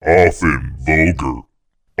often vulgar,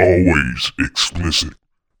 always explicit,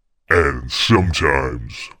 and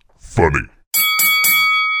sometimes funny.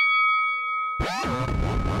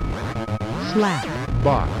 Slap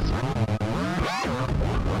Box.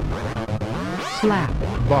 Slap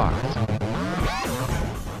Box.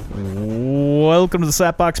 Welcome to the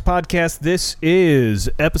Slapbox Podcast. This is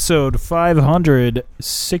episode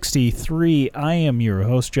 563. I am your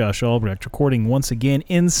host, Josh Albrecht, recording once again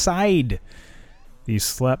inside the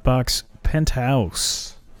Slapbox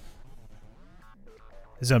penthouse.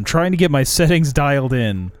 As I'm trying to get my settings dialed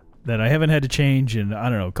in that I haven't had to change in, I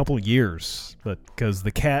don't know, a couple of years. But because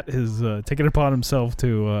the cat has taken it upon himself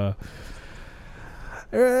to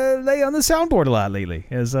lay on the soundboard a lot lately,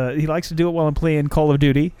 as he likes to do it while I'm playing Call of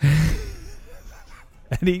Duty.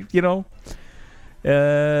 And he,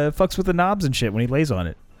 fucks with the knobs and shit when he lays on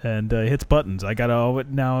it and hits buttons. I gotta,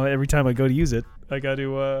 now every time I go to use it, I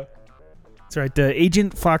gotta, that's right,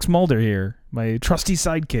 Agent Fox Mulder here, my trusty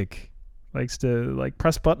sidekick, likes to,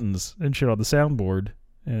 press buttons and shit on the soundboard.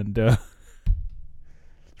 And,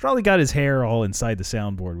 probably got his hair all inside the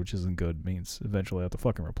soundboard, which isn't good. It means eventually I have to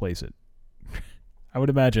fucking replace it. I would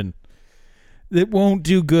imagine it won't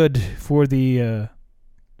do good for the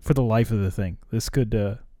life of the thing. This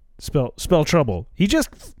could spell trouble. He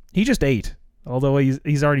just ate, although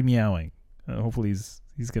he's already meowing. Hopefully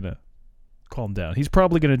he's gonna calm down. He's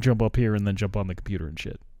probably gonna jump up here and then jump on the computer and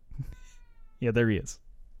shit. Yeah, there he is.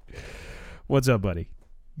 What's up, buddy?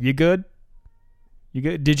 You good? You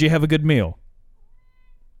good? Did you have a good meal?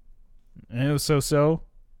 It was so.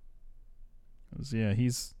 Yeah,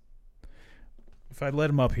 he's. If I let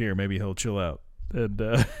him up here, maybe he'll chill out, and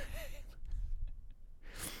or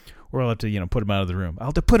I'll have to, put him out of the room. I'll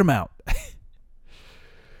have to put him out,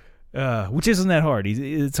 which isn't that hard.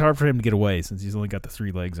 It's hard for him to get away since he's only got the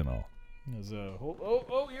 3 legs and all.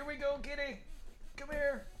 Oh, here we go, kitty. Come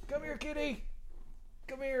here, kitty.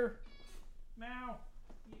 Come here, now.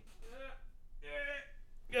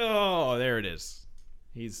 Oh, there it is.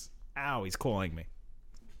 He's clawing me.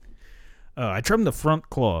 I trimmed the front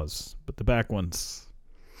claws, but the back ones,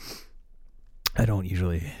 I don't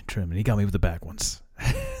usually trim, and he got me with the back ones.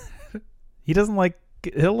 He doesn't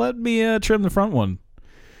he'll let me trim the front one,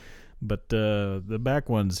 but the back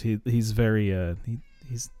ones, he's very,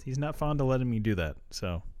 he's not fond of letting me do that,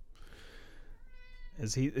 so.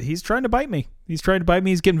 As he's trying to bite me. He's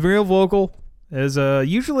getting real vocal, as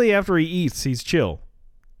usually after he eats, he's chill.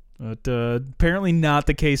 But apparently not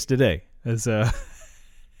the case today, as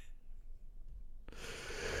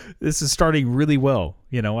this is starting really well.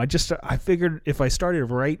 I figured if I started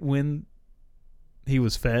right when he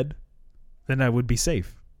was fed, then I would be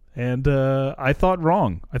safe. And I thought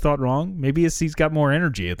wrong. Maybe he's got more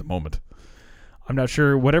energy at the moment. I'm not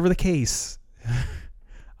sure. Whatever the case,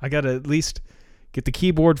 I got to at least get the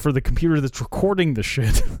keyboard for the computer that's recording the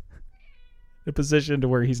shit in position to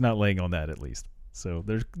where he's not laying on that at least. So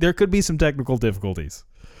there could be some technical difficulties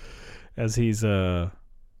as he's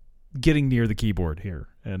getting near the keyboard here,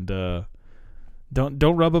 and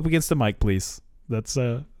don't rub up against the mic, please. That's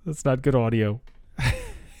not good audio.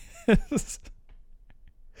 If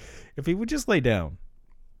he would just lay down,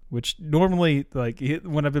 which normally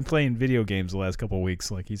when I've been playing video games the last couple of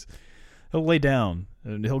weeks, he'll lay down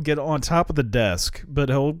and he'll get on top of the desk, but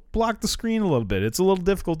he'll block the screen a little bit. It's a little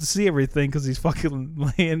difficult to see everything because he's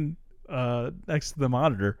fucking laying next to the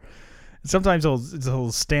monitor. And sometimes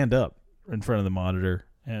he'll stand up in front of the monitor,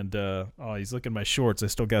 and he's looking at my shorts. I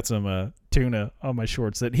still got some tuna on my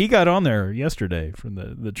shorts that he got on there yesterday from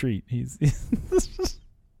the treat. He's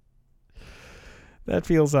that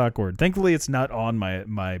feels awkward. Thankfully, it's not on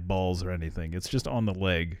my balls or anything. It's just on the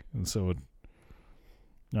leg, and so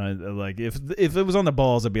if it was on the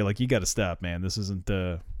balls, I'd be like, you got to stop, man. This isn't.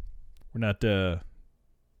 We're not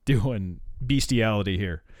doing bestiality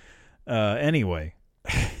here. Anyway,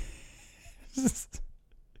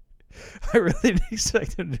 I really didn't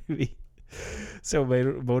expect him to be so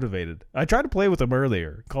motivated. I tried to play with him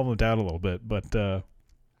earlier, calm him down a little bit, but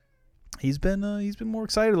he's been more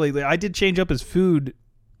excited lately. I did change up his food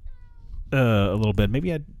a little bit.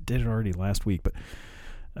 Maybe I did it already last week, but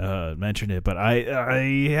mentioned it. But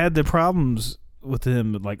I had the problems with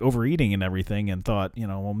him overeating and everything, and thought,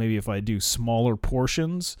 well, maybe if I do smaller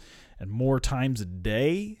portions and more times a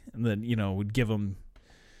day, and then, would give him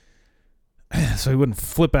so he wouldn't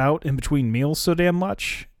flip out in between meals so damn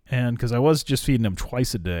much. And because I was just feeding him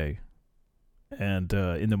twice a day, and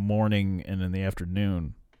in the morning and in the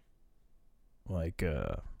afternoon, I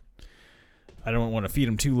don't want to feed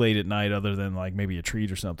him too late at night, other than maybe a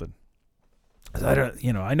treat or something.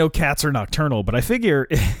 I know cats are nocturnal, but I figure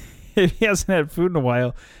if he hasn't had food in a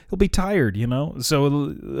while, he'll be tired,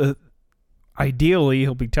 So ideally,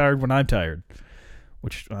 he'll be tired when I'm tired,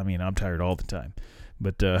 which, I mean, I'm tired all the time.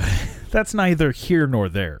 But that's neither here nor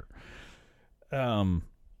there. I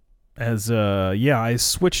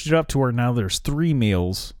switched it up to where now there's 3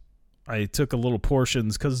 meals. I took a little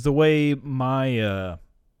portions because the way my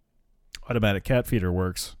automatic cat feeder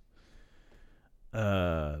works.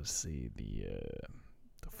 Let's see, the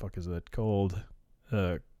fuck is that called?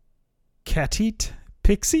 Catite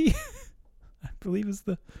Pixie, I believe is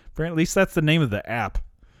the brand. At least that's the name of the app.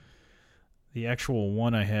 The actual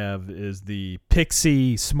one I have is the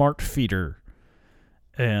Pixie Smart Feeder,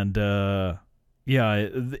 and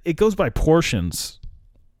it goes by portions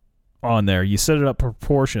on there. You set it up for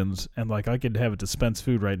portions, and like I could have it dispense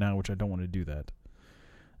food right now, which I don't want to do that.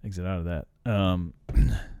 Exit out of that. Don't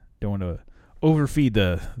want to overfeed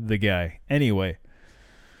the guy. Anyway,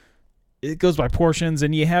 it goes by portions,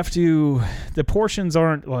 and you have to. The portions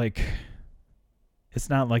aren't like. It's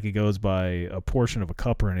not like it goes by a portion of a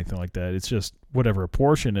cup or anything like that. It's just whatever a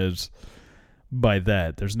portion is by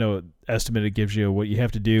that. There's no estimate it gives you. What you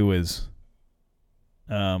have to do is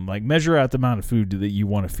like measure out the amount of food that you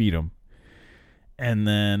want to feed them, and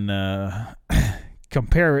then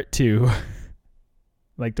compare it to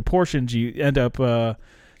like the portions. You end up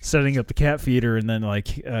setting up the cat feeder and then like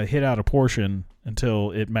hit out a portion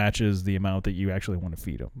until it matches the amount that you actually want to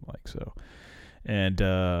feed them, like so. And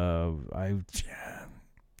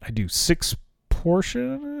I do 6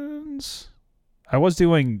 portions. I was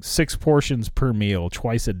doing 6 portions per meal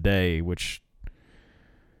twice a day, which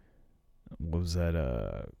was that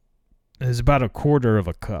is about a quarter of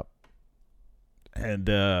a cup. And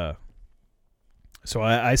so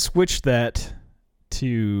I switched that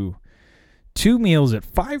to 2 meals at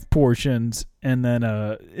 5 portions, and then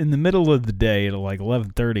in the middle of the day at like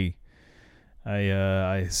 11:30,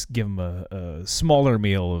 I give him a smaller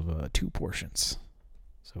meal of 2 portions.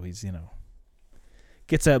 So he's,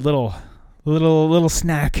 gets that little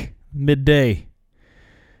snack midday.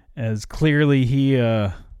 As clearly he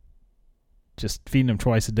just feeding him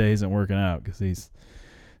twice a day isn't working out because he's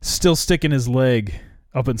still sticking his leg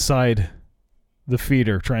up inside the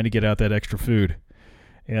feeder trying to get out that extra food.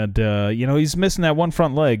 And, he's missing that one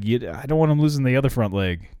front leg. I don't want him losing the other front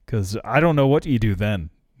leg because I don't know what you do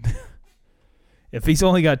then. If he's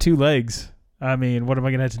only got 2 legs, I mean, what am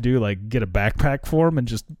I going to have to do? Like, get a backpack for him and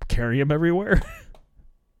just carry him everywhere?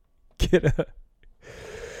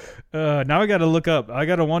 Now I got to look up. I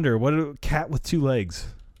got to wonder, what a cat with 2 legs?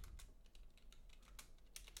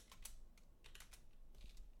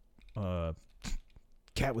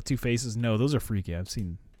 Cat with 2 faces? No, those are freaky. I've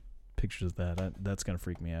seen pictures of that. That's going to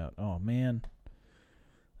freak me out. Oh, man.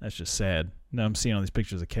 That's just sad. Now I'm seeing all these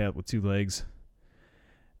pictures of cat with 2 legs.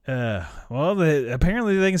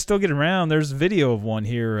 Apparently they can still get around. There's a video of one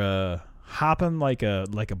here hopping like a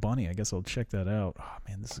bunny. I guess I'll check that out. Oh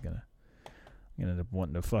man, this is I'm gonna end up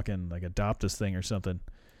wanting to fucking like adopt this thing or something.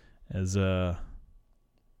 It's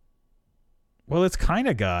kind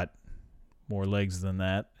of got more legs than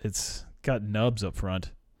that. It's got nubs up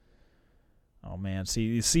front. Oh man,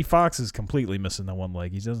 see Fox is completely missing the one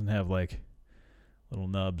leg. He doesn't have like little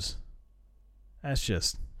nubs. That's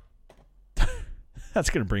just that's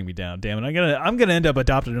gonna bring me down. Damn it! I'm gonna end up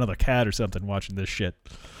adopting another cat or something watching this shit.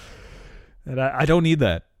 And I don't need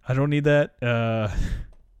that. I don't need that.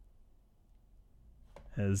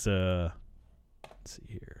 Let's see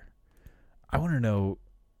here. I want to know.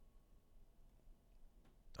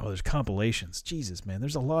 Oh, there's compilations. Jesus, man,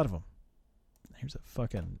 there's a lot of them. Here's a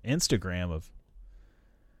fucking Instagram of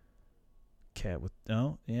cat with.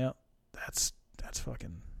 Oh, yeah, that's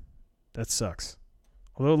fucking. That sucks.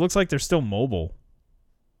 Although it looks like they're still mobile.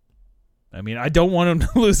 I mean, I don't want him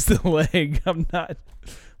to lose the leg. I'm not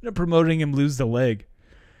promoting him lose the leg.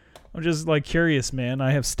 I'm just like curious, man.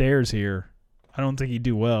 I have stairs here. I don't think he'd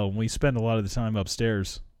do well. We spend a lot of the time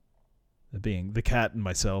upstairs. Being the cat and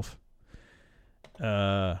myself.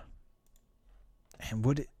 And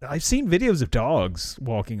I've seen videos of dogs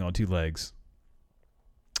walking on 2 legs.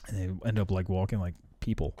 And they end up like walking like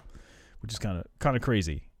people, which is kind of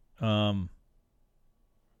crazy.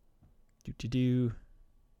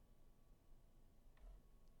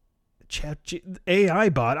 Chat AI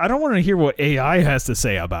bot. I don't want to hear what AI has to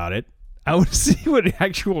say about it. I want to see what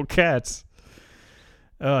actual cats.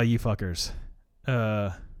 You fuckers.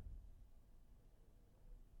 That's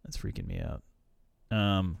freaking me out.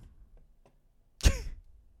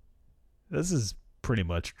 This is pretty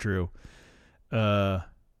much true. There's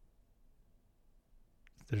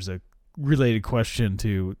a related question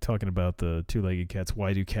to talking about the 2-legged cats.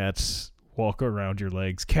 Why do cats walk around your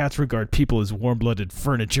legs? Cats regard people as warm-blooded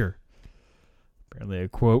furniture. Apparently a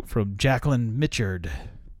quote from Jacqueline Mitchard.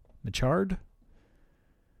 Mitchard?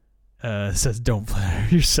 Says, don't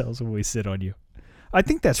flatter yourselves when we sit on you. I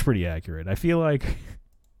think that's pretty accurate. I feel like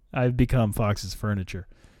I've become Fox's furniture.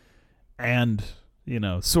 And,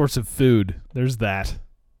 source of food. There's that.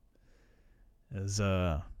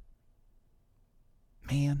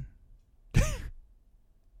 Man.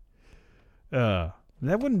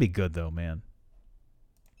 That wouldn't be good, though, man.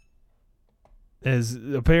 As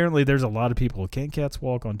apparently there's a lot of people. Can cats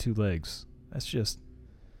walk on two legs?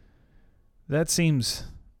 That seems...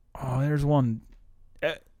 Oh, there's one.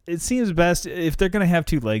 It seems best if they're going to have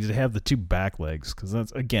two legs to have the two back legs, because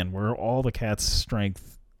that's, again, where all the cat's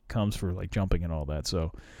strength comes for, like, jumping and all that.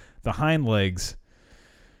 So the hind legs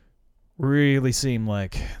really seem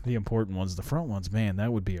like the important ones. The front ones, man,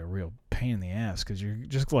 that would be a real pain in the ass, because you're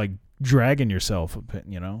just, like, dragging yourself a bit,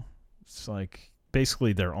 It's like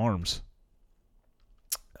basically their arms.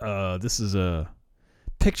 This is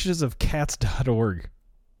picturesofcats.org. It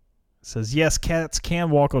says, yes, cats can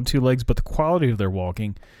walk on two legs, but the quality of their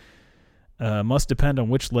walking must depend on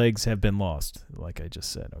which legs have been lost, like I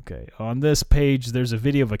just said. Okay. On this page, there's a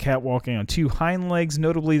video of a cat walking on two hind legs.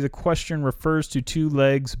 Notably, the question refers to two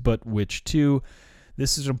legs, but which two?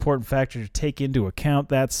 This is an important factor to take into account.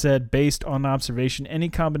 That said, based on observation, any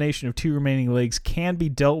combination of two remaining legs can be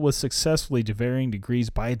dealt with successfully to varying degrees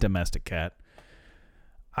by a domestic cat.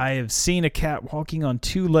 I have seen a cat walking on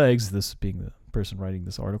two legs, this being the person writing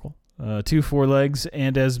this article, two forelegs,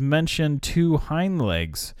 and as mentioned, two hind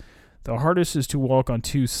legs. The hardest is to walk on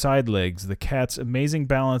two side legs. The cat's amazing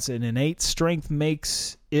balance and innate strength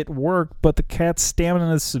makes it work, but the cat's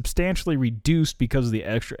stamina is substantially reduced because of the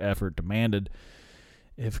extra effort demanded.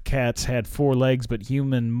 If cats had four legs but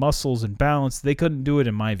human muscles and balance, they couldn't do it,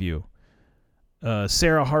 in my view.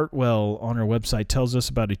 Sarah Hartwell on her website tells us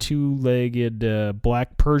about a two-legged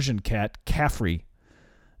black Persian cat, Caffrey.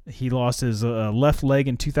 He lost his left leg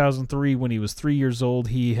in 2003 when he was 3 years old.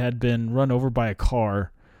 He had been run over by a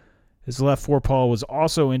car. His left forepaw was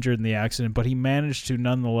also injured in the accident, but he managed to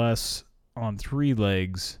nonetheless on three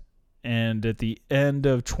legs. And at the end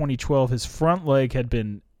of 2012, his front leg had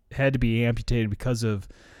to be amputated because of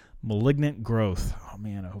malignant growth. Oh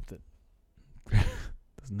man, I hope that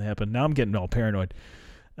doesn't happen. Now I'm getting all paranoid.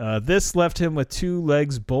 This left him with two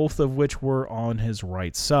legs, both of which were on his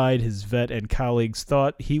right side. His vet and colleagues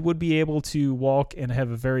thought he would be able to walk and have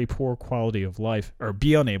a very poor quality of life, or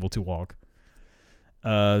be unable to walk.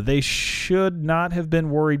 They should not have been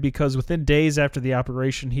worried because within days after the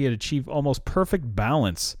operation, he had achieved almost perfect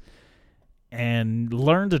balance and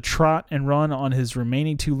learned to trot and run on his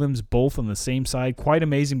remaining two limbs, both on the same side. Quite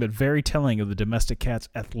amazing, but very telling of the domestic cat's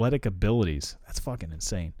athletic abilities. That's fucking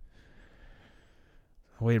insane.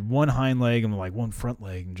 We had one hind leg and like one front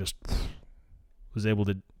leg and just was able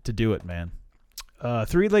to do it, man.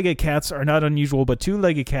 Three-legged cats are not unusual, but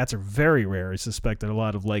two-legged cats are very rare. I suspect that a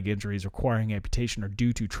lot of leg injuries requiring amputation are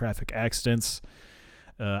due to traffic accidents.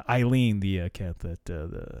 Eileen, the cat that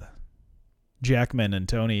the Jackman and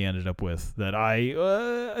Tony ended up with, that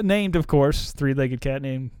I named, of course. Three-legged cat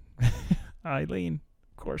named Eileen.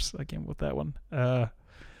 Of course, I came up with that one.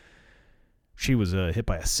 She was hit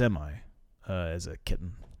by a semi as a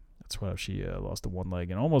kitten. That's why she lost one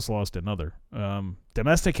leg and almost lost another.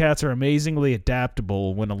 Domestic cats are amazingly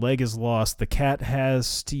adaptable. When a leg is lost, the cat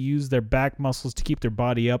has to use their back muscles to keep their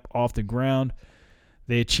body up off the ground.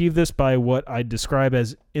 They achieve this by what I describe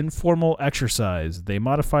as informal exercise. They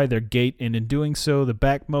modify their gait, and in doing so, the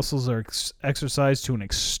back muscles are exercised to an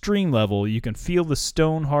extreme level. You can feel the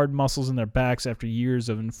stone-hard muscles in their backs after years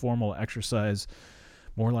of informal exercise,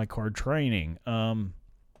 more like hard training.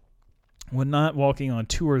 When not walking on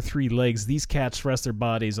two or three legs, these cats rest their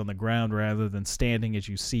bodies on the ground rather than standing, as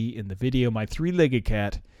you see in the video. My three-legged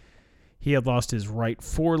cat, he had lost his right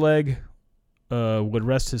foreleg, would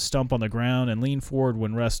rest his stump on the ground and lean forward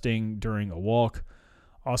when resting during a walk.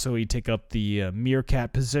 Also, he'd take up the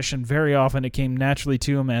meerkat position very often. It came naturally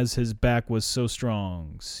to him as his back was so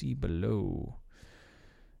strong. See below.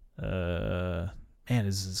 Man,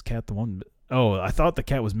 is this cat the one? Oh, I thought the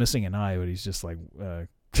cat was missing an eye, but he's just like...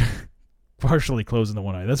 partially closing the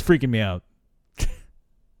one eye. That's freaking me out.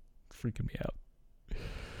 Freaking me out.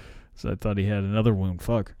 So I thought he had another wound.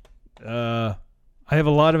 Fuck. I have a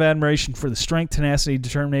lot of admiration for the strength, tenacity,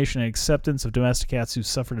 determination, and acceptance of domestic cats who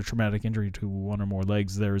suffered a traumatic injury to one or more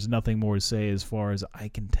legs. There is nothing more to say as far as I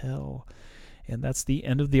can tell. And that's the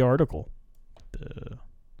end of the article.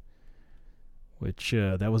 Which,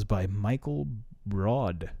 that was by Michael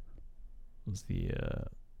Broad. Was the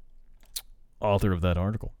author of that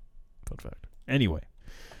article. Fun fact. Anyway,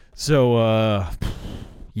 so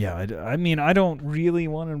Yeah, I mean, I don't really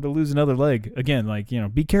want him to lose another leg. Again, like,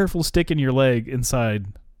 be careful sticking your leg inside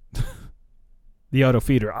the auto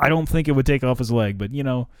feeder. I don't think it would take off his leg, but,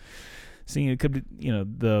 seeing it could be,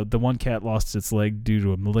 the one cat lost its leg due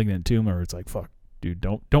to a malignant tumor. It's like, fuck, dude,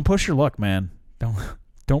 don't push your luck, man.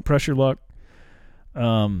 Don't press your luck.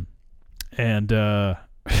 And, man,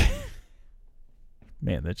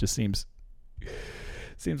 that just seems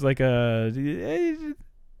like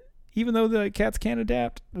even though the cats can't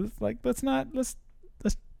adapt, it's like let's not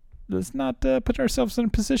put ourselves in a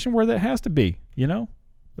position where that has to be.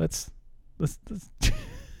 Let's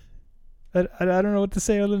I don't know what to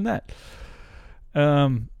say other than that.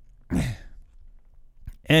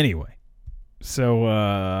 Anyway, so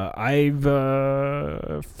I've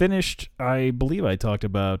finished. I believe I talked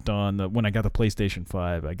about when I got the PlayStation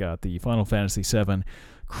 5. I got the Final Fantasy VII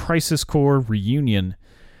Crisis Core Reunion,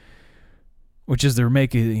 which is the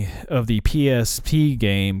remake of the PSP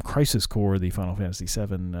game Crisis Core, the Final Fantasy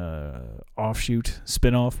VII offshoot,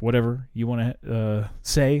 spin-off, whatever you want to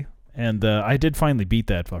say. And I did finally beat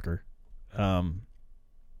that fucker.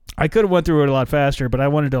 I could have went through it a lot faster, but I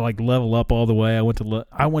wanted to level up all the way. I went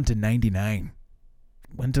to 99.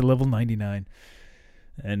 Went to level 99.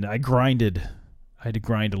 And I grinded. I had to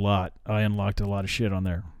grind a lot. I unlocked a lot of shit on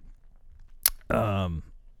there. And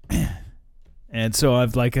so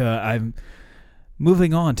I'm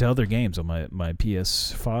moving on to other games on my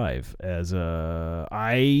PS5 as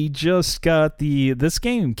I just got this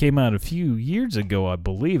game came out a few years ago, I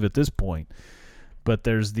believe, at this point. But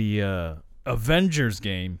there's the Avengers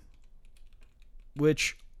game,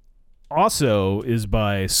 which also is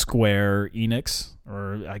by Square Enix,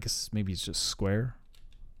 or I guess maybe it's just Square.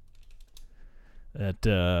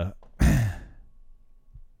 That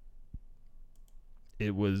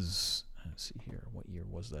it was, let's see here, what year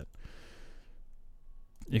was that?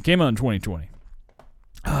 It came out in 2020.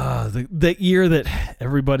 The year that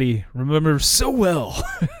everybody remembers so well.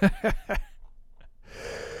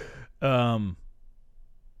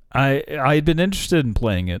 I'd been interested in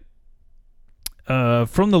playing it.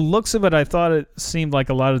 From the looks of it, I thought it seemed like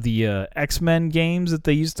a lot of the X-Men games that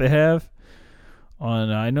they used to have.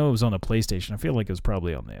 I know it was on the PlayStation. I feel like it was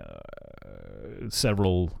probably on the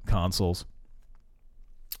several consoles.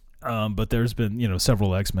 But there's been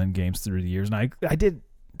several X-Men games through the years, and I did.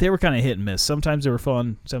 They were kind of hit and miss. Sometimes they were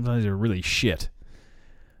fun. Sometimes they were really shit.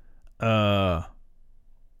 That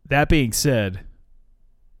being said,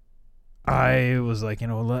 I was like,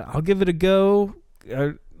 I'll give it a go.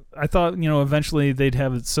 I thought, eventually they'd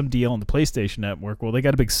have some deal on the PlayStation Network. Well, they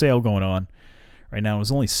got a big sale going on right now. It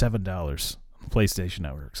was only $7 on the PlayStation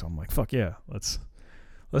Network. So I'm like, fuck yeah, let's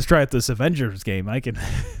try out this Avengers game. I can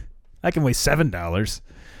waste $7.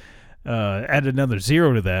 Add another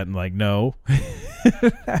zero to that, and no,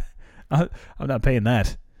 I'm not paying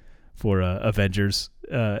that for Avengers.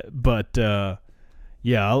 But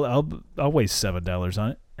yeah, I'll waste $7 on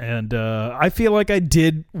it, and I feel like I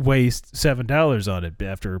did waste $7 on it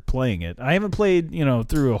after playing it. I haven't played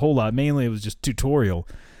through a whole lot. Mainly, it was just tutorial.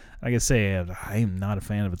 I can say I am not a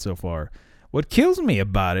fan of it so far. What kills me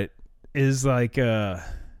about it is they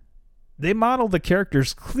model the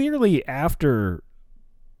characters clearly after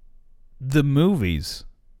the movies,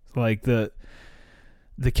 like the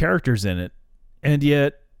characters in it, and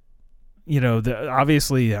yet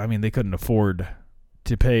obviously, I mean, they couldn't afford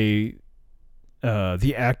to pay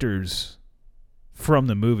the actors from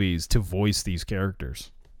the movies to voice these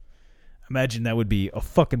characters. Imagine that would be a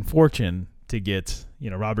fucking fortune to get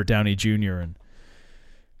Robert Downey Jr. and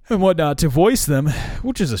whatnot to voice them,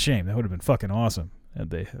 which is a shame. That would have been fucking awesome,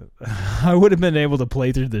 and I would have been able to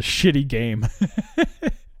play through this shitty game.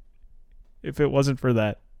 If it wasn't for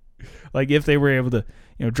that, if they were able to,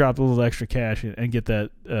 drop a little extra cash and get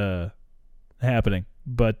that happening,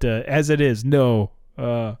 but as it is, no.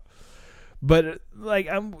 But what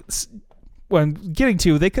I'm getting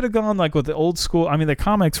to, they could have gone with the old school. I mean, the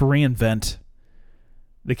comics reinvent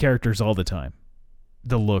the characters all the time,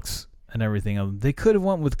 the looks and everything of them. They could have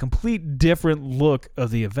went with a complete different look of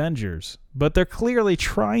the Avengers, but they're clearly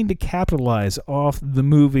trying to capitalize off the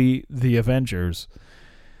movie The Avengers.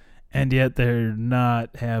 And yet they're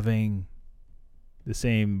not having the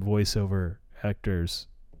same voiceover actors,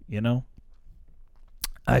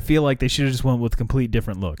 I feel like they should have just went with a complete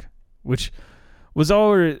different look, which was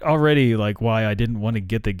already why I didn't want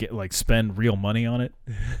to spend real money on it.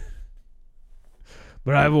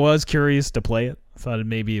 But I was curious to play it. I thought it'd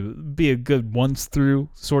maybe be a good once through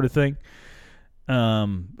sort of thing.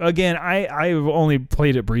 Again, I've only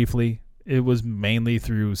played it briefly. It was mainly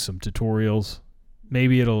through some tutorials.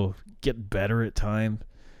 Maybe it'll get better at time.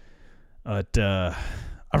 But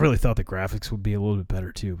I really thought the graphics would be a little bit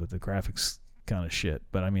better too, but the graphics kind of shit.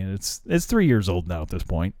 But I mean, it's 3 years old now at this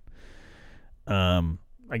point.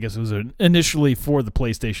 I guess it was initially for the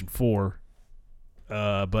PlayStation 4.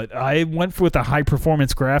 But I went with the high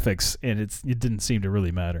performance graphics, and it didn't seem to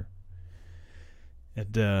really matter.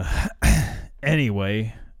 And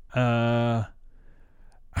anyway, I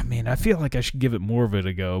mean, I feel like I should give it more of it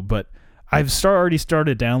a go, but I've already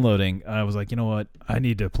started downloading. I was like, you know what? I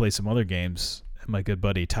need to play some other games. And my good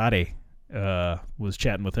buddy Tade was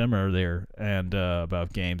chatting with him earlier and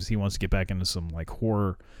about games. He wants to get back into some like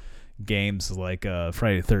horror games like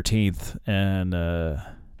Friday the 13th and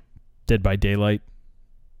Dead by Daylight.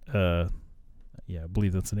 I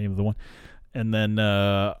believe that's the name of the one. And then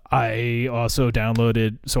I also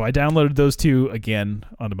downloaded those two again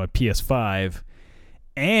onto my PS5,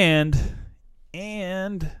 and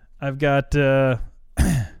I've got the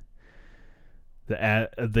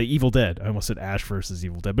Evil Dead. I almost said Ash versus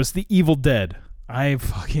Evil Dead, but it's the Evil Dead. I'm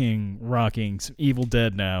fucking rocking some Evil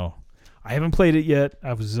Dead now. I haven't played it yet.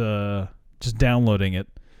 I was just downloading it,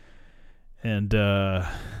 and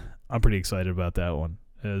I'm pretty excited about that one.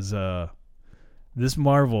 As this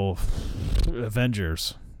Marvel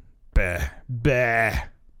Avengers, as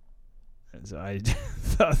I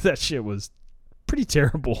thought that shit was pretty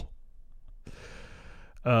terrible.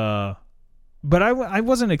 But I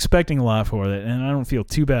wasn't expecting a lot for it, and I don't feel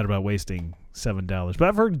too bad about wasting $7. But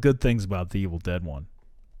I've heard good things about the Evil Dead one,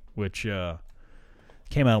 which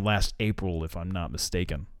came out last April, if I'm not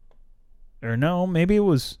mistaken. Or no, maybe it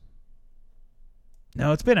was.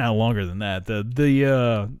 No, it's been out longer than that.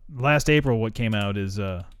 The last April, what came out is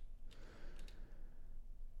the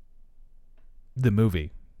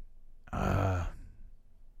movie.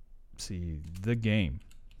 See, the game.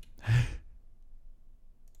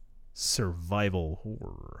 Survival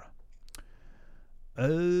horror.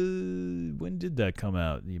 When did that come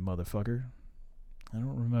out, you motherfucker? I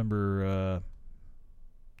don't remember.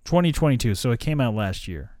 2022, so it came out last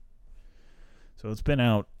year. So it's been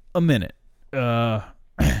out a minute.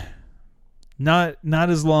 Not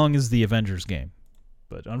as long as the Avengers game,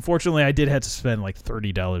 but unfortunately I did have to spend like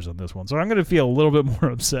 $30 on this one, so I'm gonna feel a little bit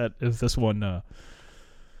more upset if this one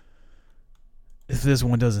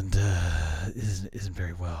doesn't isn't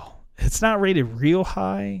very well. It's not rated real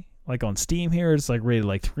high like on Steam here. It's like rated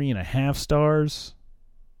like 3.5 stars.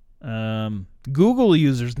 Google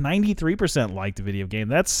users 93% liked the video game.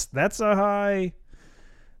 That's a high.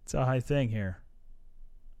 It's a high thing here.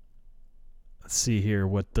 Let's see here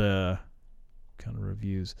what the kind of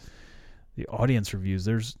reviews. The audience reviews.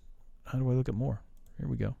 How do I look at more? Here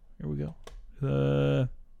we go.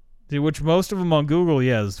 Which most of them on Google,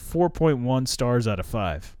 is 4.1 stars out of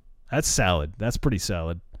 5. That's solid. That's pretty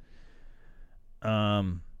solid.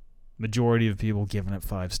 Majority of people giving it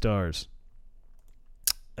 5 stars.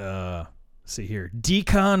 See here.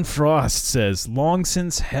 Decon Frost says, long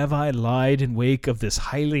since have I lied in wake of this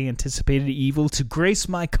highly anticipated evil to grace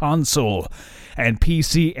my console and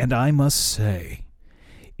PC, and I must say,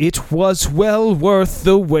 it was well worth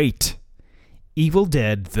the wait. Evil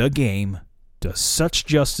Dead, the game, does such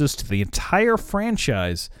justice to the entire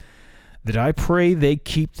franchise that I pray they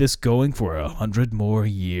keep this going for 100 more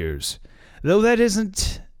years. Though that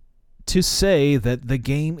isn't to say that the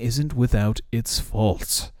game isn't without its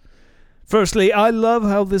faults. Firstly, I love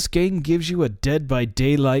how this game gives you a Dead by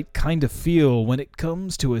Daylight kind of feel when it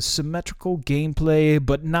comes to a symmetrical gameplay,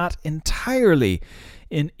 but not entirely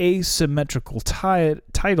in asymmetrical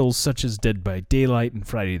titles such as Dead by Daylight and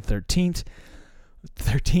Friday the 13th.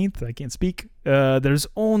 I can't speak. There's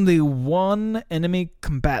only one enemy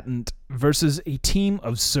combatant versus a team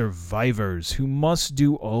of survivors who must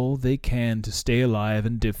do all they can to stay alive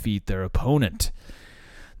and defeat their opponent.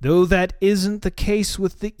 Though that isn't the case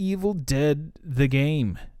with the Evil Dead, the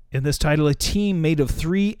game. In this title, a team made of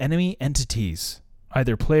 3 enemy entities,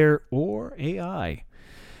 either player or AI,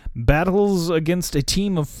 battles against a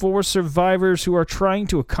team of 4 survivors who are trying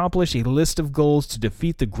to accomplish a list of goals to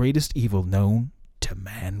defeat the greatest evil known to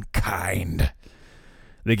mankind.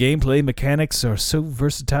 The gameplay mechanics are so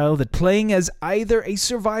versatile that playing as either a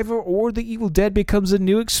survivor or the Evil Dead becomes a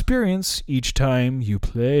new experience each time you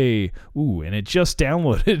play. Ooh, and it just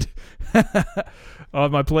downloaded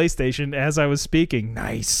on my PlayStation as I was speaking.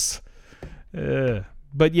 Nice.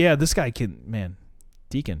 But yeah, this guy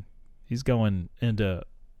Deacon, he's going into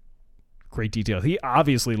great detail. He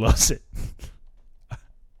obviously loves it.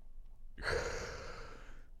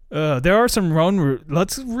 There are some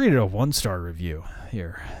let's read a 1-star review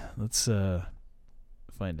here. Let's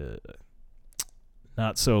find a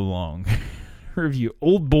not so long review.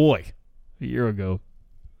 Old Boy, a year ago,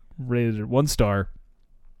 rated 1 star.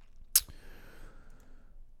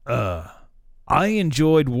 I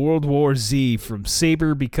enjoyed World War Z from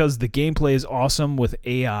Saber because the gameplay is awesome with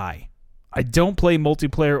AI. I don't play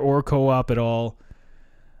multiplayer or co-op at all.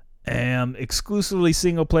 Am exclusively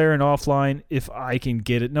single player and offline if I can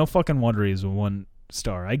get it. No fucking wonder he's a 1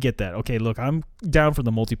 star. I get that. Okay, look, I'm down for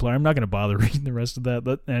the multiplayer. I'm not going to bother reading the rest of that,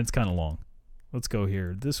 and it's kind of long. Let's go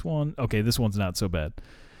here. This one, okay, this one's not so bad.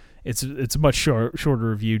 It's a much shorter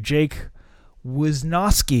review. Jake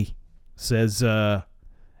Wisnowski says,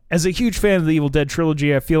 as a huge fan of the Evil Dead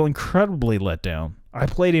trilogy, I feel incredibly let down. I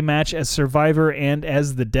played a match as Survivor and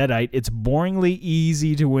as the Deadite. It's boringly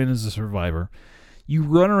easy to win as a Survivor. You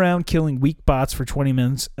run around killing weak bots for 20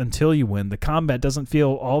 minutes until you win. The combat doesn't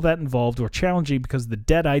feel all that involved or challenging because the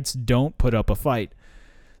Deadites don't put up a fight.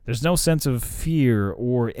 There's no sense of fear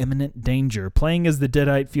or imminent danger. Playing as the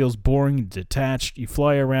Deadite feels boring and detached. You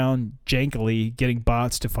fly around jankily, getting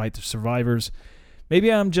bots to fight the survivors.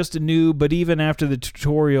 Maybe I'm just a noob, but even after the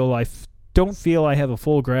tutorial, I don't feel I have a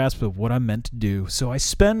full grasp of what I'm meant to do. So I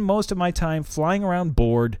spend most of my time flying around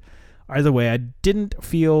bored. Either way, I didn't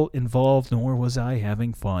feel involved, nor was I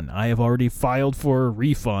having fun. I have already filed for a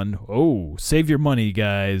refund. Oh, save your money,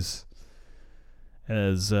 guys.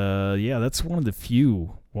 As, yeah, that's one of the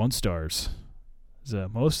few 1 stars.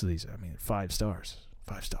 Most of these, 5 stars.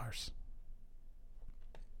 5 stars.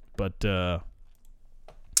 But,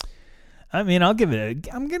 I'm going to give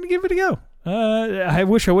it a go. I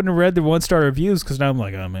wish I wouldn't have read the 1-star reviews, because now I'm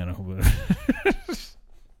like, oh, man, I hope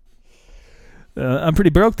I'm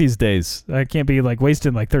pretty broke these days. I can't be like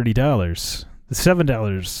wasting like $30. The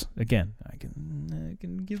 $7 again. I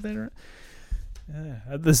can give that.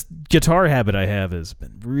 This guitar habit I have has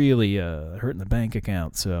been really hurting the bank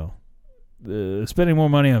account. So spending more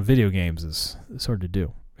money on video games is hard to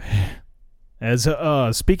do. As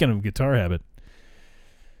speaking of guitar habit,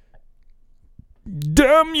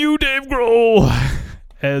 damn you, Dave Grohl!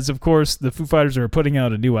 As of course the Foo Fighters are putting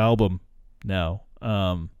out a new album now.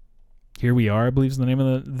 Here We Are, I believe is the name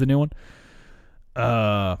of the new one.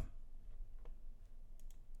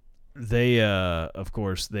 They, of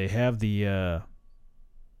course, they have the, I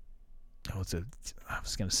was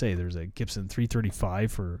going to say, there's a Gibson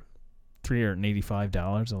 335 for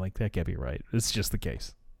 $385. I'm like, that can't be right. It's just the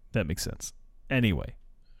case. That makes sense. Anyway.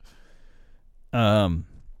 Dave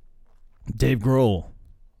Grohl.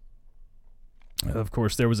 Of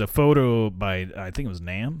course, there was a photo by, I think it was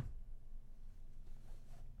Nam.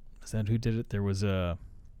 Is that who did it? There was a...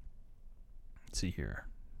 Let's see here.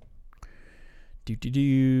 It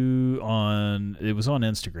was on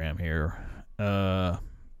Instagram here.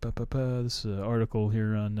 This article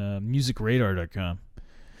here on musicradar.com.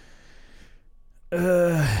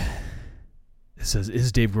 It says,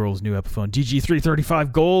 is Dave Grohl's new Epiphone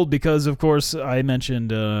DG335 gold? Because, of course, I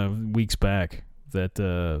mentioned weeks back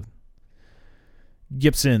that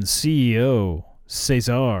Gibson CEO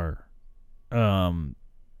Cesar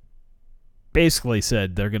basically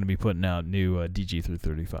said they're going to be putting out new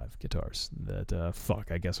DG335 guitars. That,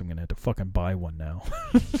 fuck, I guess I'm going to have to fucking buy one now.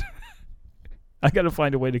 I got to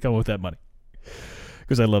find a way to come up with that money.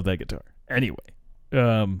 Because I love that guitar. Anyway.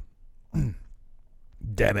 Damn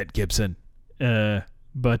it, Gibson. And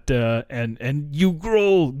you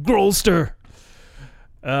Grohlster.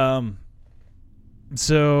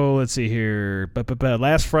 So let's see here.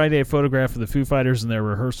 Last Friday, a photograph of the Foo Fighters in their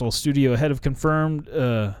rehearsal studio ahead of confirmed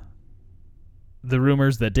the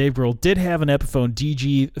rumors that Dave Grohl did have an Epiphone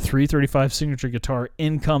DG335 signature guitar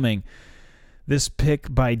incoming. This pic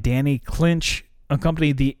by Danny Clinch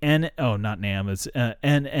accompanied the NME's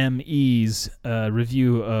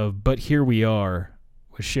review of But Here We Are,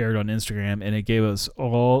 was shared on Instagram, and it gave us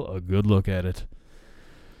all a good look at it.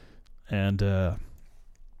 And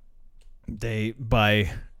they,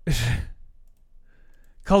 by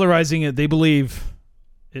colorizing it, they believe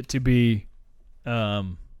it to be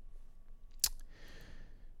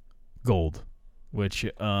gold, which,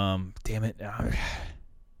 damn it,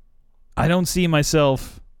 I don't see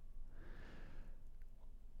myself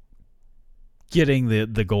getting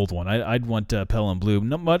the gold one. I'd want Pale and Blue,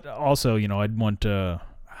 but also, I'd want,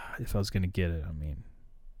 if I was going to get it,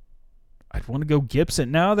 I'd want to go Gibson.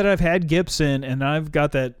 Now that I've had Gibson and I've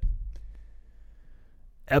got that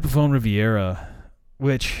Epiphone Riviera,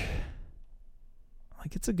 which,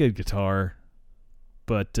 like, it's a good guitar,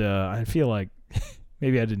 but I feel like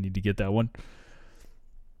maybe I didn't need to get that one.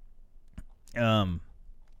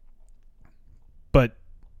 But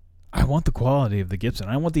I want the quality of the Gibson.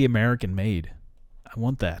 I want the American made. I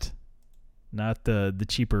want that. Not the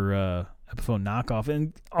cheaper Epiphone knockoff.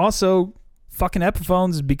 And also, fucking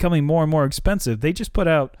Epiphones is becoming more and more expensive. They just put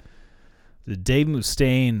out the Dave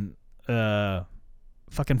Mustaine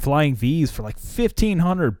fucking Flying V's for like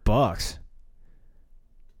 $1,500.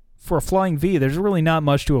 For a Flying V, there's really not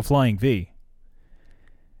much to a Flying V.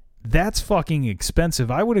 That's fucking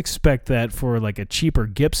expensive. I would expect that for like a cheaper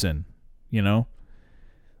Gibson, you know?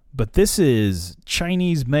 But this is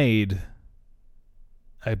Chinese made,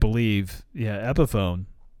 I believe. Yeah, Epiphone.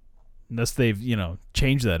 Unless they've,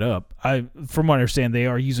 changed that up. From what I understand, they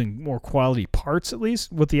are using more quality parts, at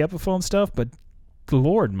least, with the Epiphone stuff. But, the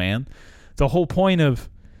Lord, man. The whole point of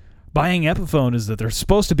buying Epiphone is that they're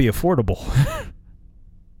supposed to be affordable.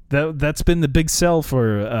 That's been the big sell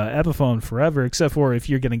for Epiphone forever, except for if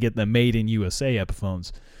you're going to get the made in USA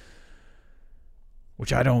Epiphones,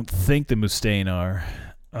 which I don't think the Mustaine are.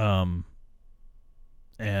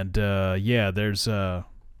 There's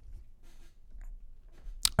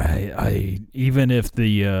I even if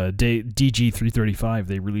the DG335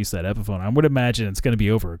 they release that Epiphone, I would imagine it's going to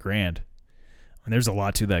be over $1,000. And there's a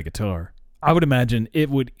lot to that guitar. I would imagine it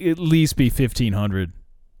would at least be $1,500.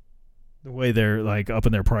 The way they're like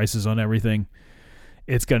upping their prices on everything,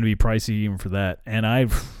 it's going to be pricey even for that. And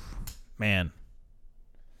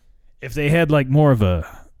if they had like more of a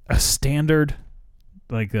standard,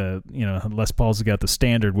 like Les Paul's got the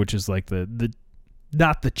standard, which is like the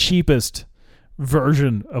not the cheapest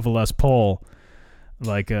version of a Les Paul.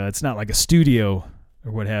 Like it's not like a studio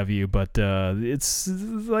or what have you, but it's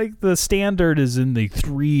like the standard is in the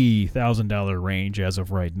 $3,000 range as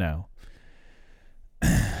of right now.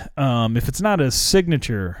 If it's not a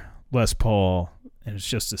signature Les Paul and it's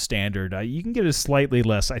just a standard, you can get it slightly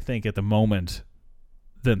less, I think, at the moment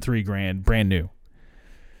than $3,000 brand new.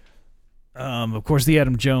 Of course, the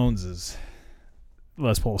Adam Jones is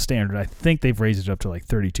Les Paul standard. I think they've raised it up to like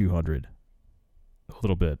 $3,200, a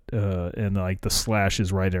little bit, and like the Slash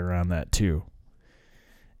is right around that too.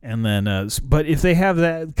 And then, but if they have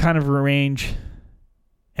that kind of a range,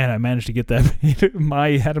 and I managed to get that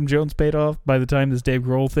my Adam Jones paid off by the time this Dave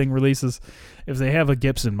Grohl thing releases, if they have a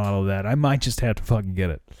Gibson model of that, I might just have to fucking get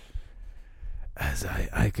it. As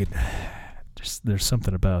I could, just there's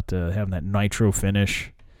something about having that nitro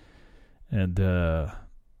finish. And I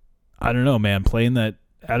don't know, man. Playing that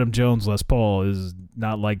Adam Jones Les Paul is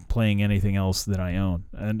not like playing anything else that I own.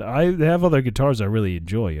 And I have other guitars I really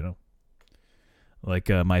enjoy, like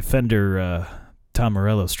my Fender Tom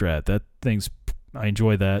Morello Strat. That thing's I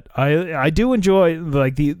enjoy that. I do enjoy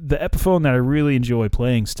like the Epiphone that I really enjoy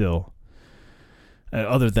playing still.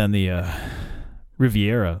 Other than the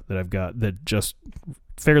Riviera that I've got that just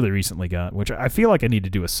fairly recently got, which I feel like I need to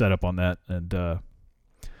do a setup on that and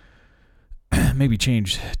maybe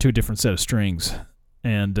change to a different set of strings.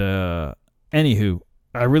 And anywho,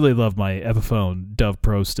 I really love my Epiphone Dove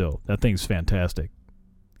Pro still. That thing's fantastic.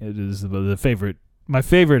 It is my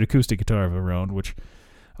favorite acoustic guitar I've ever owned, which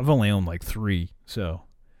I've only owned like 3. So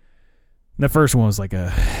the first one was like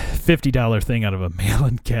a $50 thing out of a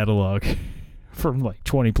mail-in catalog from like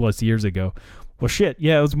 20 plus years ago. Well, shit,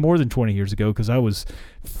 yeah, it was more than 20 years ago because I was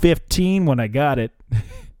 15 when I got it.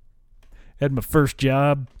 Had my first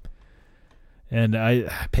job. And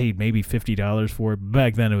I paid maybe $50 for it.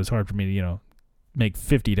 Back then, it was hard for me to, make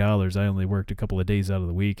 $50. I only worked a couple of days out of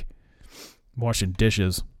the week washing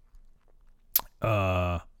dishes.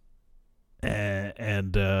 It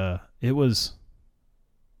was,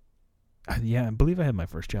 I believe I had my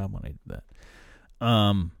first job when I did that.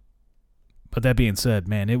 But that being said,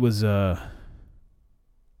 man, it was, that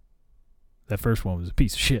first one was a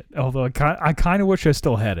piece of shit. Although I kind of wish I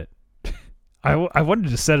still had it. I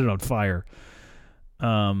wanted to set it on fire.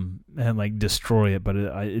 And like destroy it, but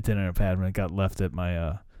it didn't end up happening. It got left at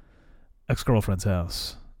my ex-girlfriend's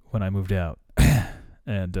house when I moved out,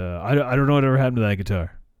 and I don't know whatever happened to that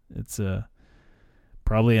guitar. It's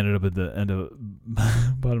probably ended up at the end of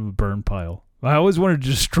bottom of a burn pile. I always wanted to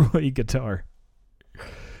destroy a guitar. I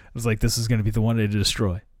was like, this is going to be the one to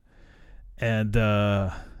destroy, and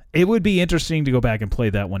it would be interesting to go back and play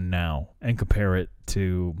that one now and compare it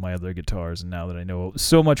to my other guitars. And now that I know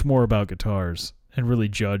so much more about guitars. And really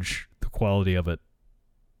judge the quality of it.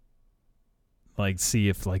 Like, see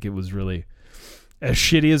if, like, it was really as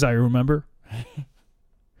shitty as I remember.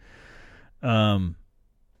 But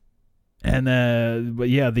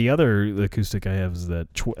yeah, the other acoustic I have is that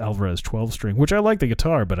Alvarez 12-string, which I like the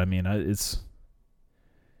guitar, but I mean, it's,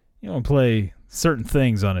 play certain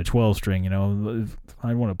things on a 12-string, If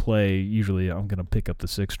I want to play, usually I'm going to pick up the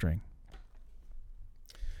 6-string.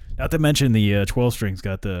 Not to mention the 12-string's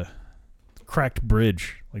got the cracked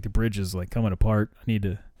bridge. Like the bridge is like coming apart. I need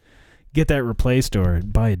to get that replaced or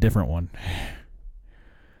buy a different one.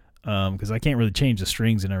 Because I can't really change the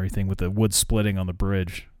strings and everything with the wood splitting on the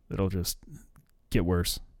bridge. It'll just get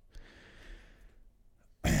worse.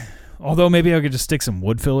 Although maybe I could just stick some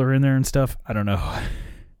wood filler in there and stuff. I don't know.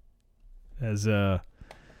 As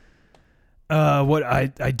what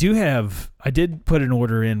I do have, I did put an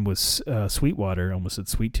order in with Sweetwater. Almost said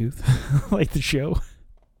Sweet Tooth, like the show.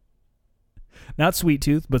 Not Sweet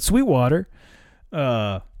Tooth, but Sweetwater.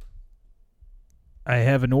 I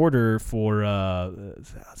have an order for.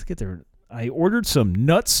 Let's get there. I ordered some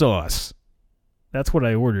nut sauce. That's what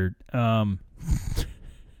I ordered.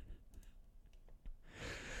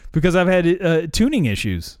 Because I've had tuning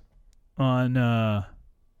issues on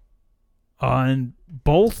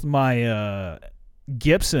both my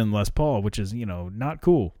Gibson Les Paul, which is, not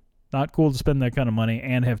cool. Not cool to spend that kind of money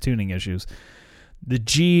and have tuning issues. The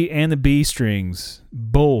G and the B strings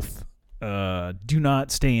both do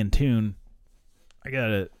not stay in tune. I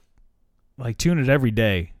gotta tune it every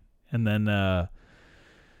day, and then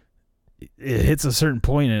it hits a certain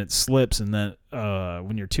point and it slips, and then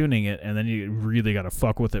when you're tuning it, and then you really got to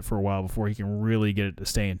fuck with it for a while before you can really get it to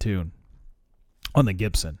stay in tune on the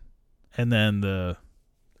Gibson. And then the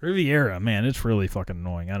Riviera, man, it's really fucking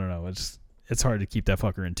annoying. I don't know. It's hard to keep that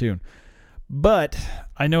fucker in tune. But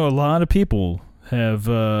I know a lot of people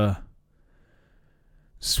have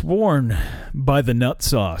sworn by the nut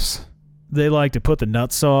sauce. They like to put the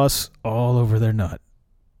nut sauce all over their nut.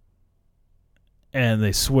 And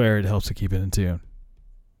they swear it helps to keep it in tune.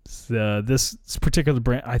 This particular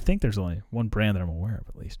brand, I think there's only one brand that I'm aware of,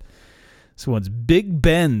 at least. This one's Big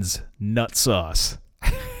Ben's Nut Sauce.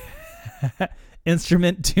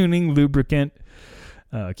 Instrument tuning lubricant.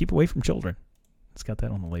 Keep away from children. It's got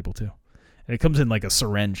that on the label, too. And it comes in like a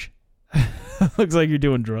syringe. Looks like you're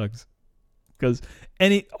doing drugs. Because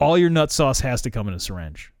all your nut sauce has to come in a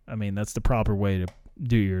syringe. I mean, that's the proper way to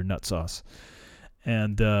do your nut sauce.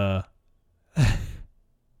 And,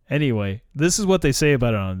 anyway, this is what they say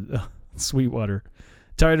about it on Sweetwater.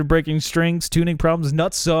 Tired of breaking strings, tuning problems?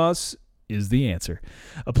 Nut sauce is the answer.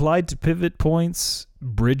 Applied to pivot points,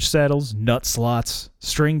 bridge saddles, nut slots,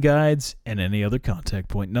 string guides, and any other contact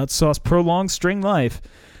point. Nut sauce prolongs string life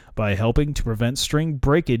by helping to prevent string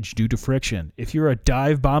breakage due to friction. If you're a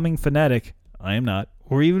dive bombing fanatic, I am not,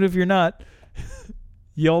 or even if you're not,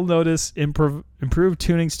 you'll notice improved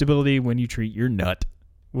tuning stability when you treat your nut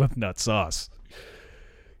with nut sauce.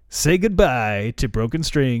 Say goodbye to broken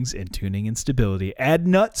strings and tuning instability. Add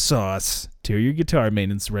nut sauce to your guitar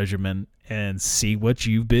maintenance regimen and see what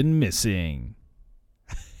you've been missing.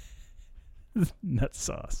 Nut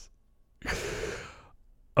sauce.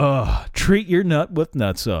 Treat your nut with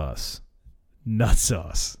nut sauce. Nut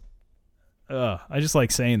sauce. I just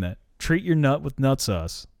like saying that. Treat your nut with nut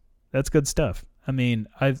sauce. That's good stuff. I mean,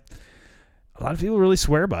 a lot of people really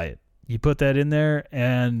swear by it. You put that in there,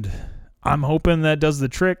 and I'm hoping that does the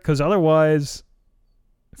trick, because otherwise,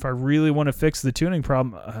 if I really want to fix the tuning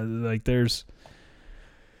problem, there's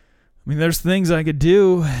things I could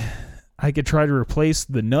do. I could try to replace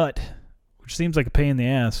the nut, which seems like a pain in the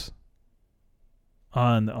ass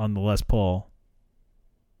on the Les Paul,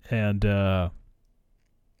 and there's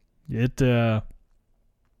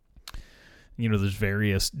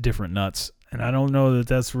various different nuts. And I don't know that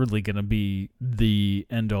that's really going to be the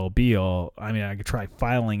end-all, be-all. I mean, I could try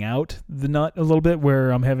filing out the nut a little bit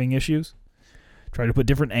where I'm having issues. Try to put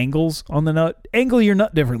different angles on the nut. Angle your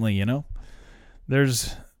nut differently,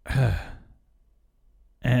 There's...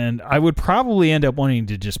 And I would probably end up wanting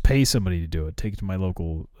to just pay somebody to do it. Take it to my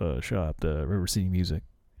local shop, the River City Music,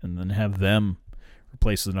 and then have them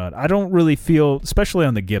replace the nut. I don't really feel, especially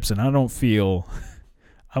on the Gibson, I don't feel...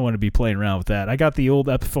 I want to be playing around with that. I got the old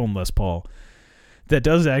Epiphone Les Paul that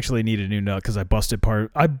does actually need a new nut because I busted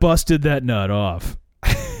that nut off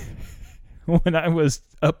when I was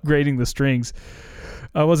upgrading the strings.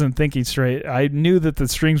 I wasn't thinking straight. I knew that the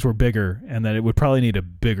strings were bigger and that it would probably need a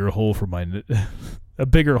bigger hole for a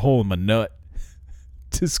bigger hole in my nut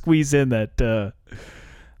to squeeze in that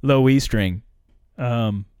low E string.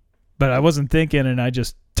 But I wasn't thinking, and I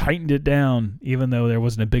just tightened it down even though there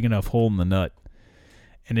wasn't a big enough hole in the nut.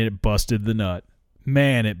 And it busted the nut.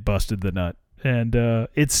 Man, it busted the nut. And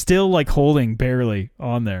it's still holding barely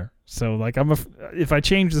on there. So if I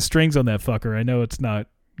change the strings on that fucker, I know it's not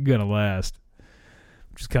gonna last.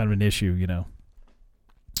 Which is kind of an issue,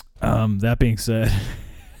 That being said,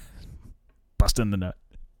 busting the nut.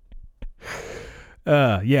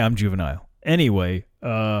 Yeah, I'm juvenile. Anyway,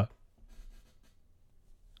 I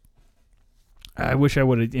wish I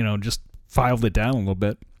would have, just filed it down a little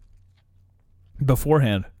bit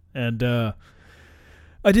beforehand, and I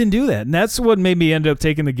didn't do that, and that's what made me end up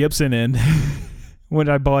taking the Gibson in when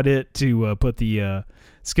I bought it to put the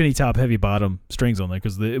skinny top, heavy bottom strings on there,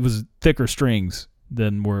 because it was thicker strings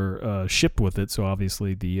than were shipped with it, so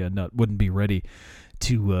obviously the nut wouldn't be ready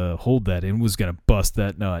to hold that and was going to bust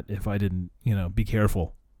that nut if I didn't, be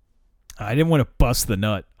careful. I didn't want to bust the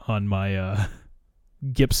nut on my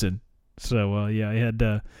Gibson. So, I had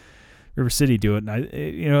River City do it.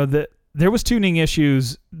 And there was tuning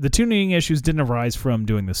issues. The tuning issues didn't arise from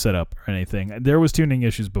doing the setup or anything. There was tuning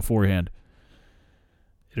issues beforehand.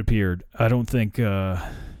 It appeared. I don't think it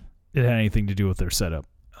had anything to do with their setup.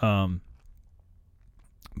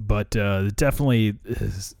 But it definitely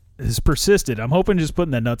has persisted. I'm hoping just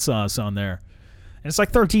putting that nut sauce on there. And it's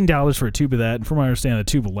like $13 for a tube of that. And from what I understand, the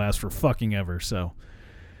tube will last for fucking ever. So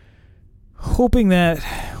hoping that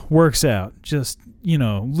works out. Just,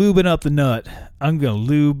 lubing up the nut. I'm going to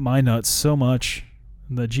lube my nuts so much.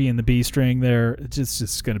 The G and the B string there. It's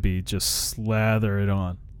just going to be just slather it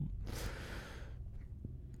on.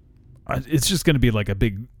 It's just going to be like a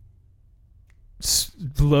big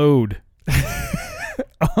load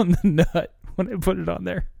on the nut when I put it on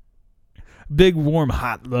there. Big, warm,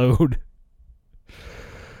 hot load.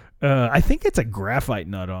 I think it's a graphite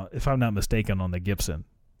nut, if I'm not mistaken, on the Gibson.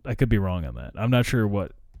 I could be wrong on that. I'm not sure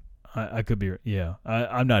what. I could be. Yeah,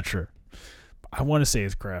 I'm not sure. I want to say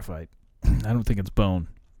it's graphite. I don't think it's bone.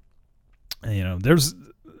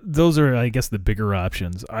 Those are, I guess, the bigger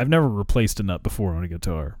options. I've never replaced a nut before on a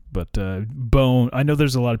guitar, but bone. I know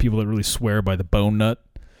there's a lot of people that really swear by the bone nut,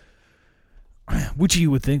 which you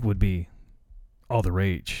would think would be all the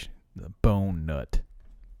rage, the bone nut.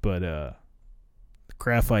 But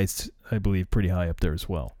graphite's, I believe, pretty high up there as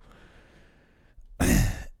well.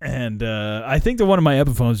 And I think that one of my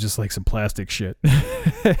Epiphones is just like some plastic shit.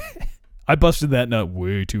 I busted that nut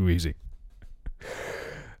way too easy.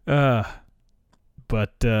 But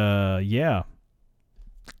yeah,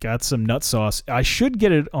 got some nut sauce. I should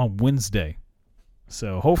get it on Wednesday.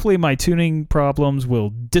 So hopefully my tuning problems will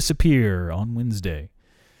disappear on Wednesday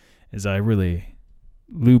as I really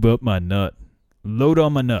lube up my nut. Load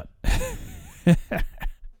on my nut.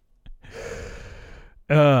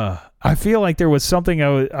 I feel like there was something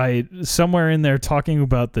I somewhere in there talking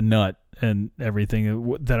about the nut and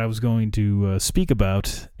everything that I was going to speak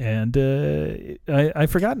about, and I've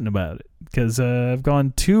forgotten about it because I've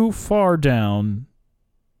gone too far down,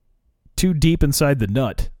 too deep inside the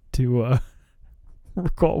nut to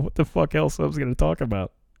recall what the fuck else I was going to talk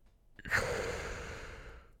about.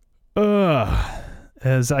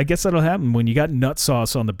 As I guess that'll happen when you got nut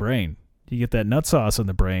sauce on the brain. You get that nut sauce on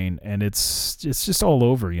the brain, and it's just all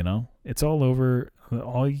over, It's all over.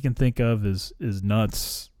 All you can think of is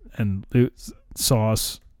nuts and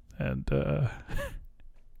sauce, and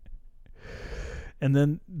and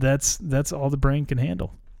then that's all the brain can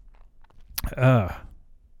handle. I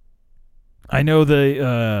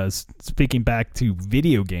know speaking back to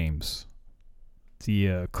video games,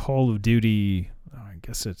 the Call of Duty, I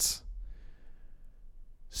guess it's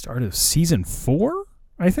start of Season 4?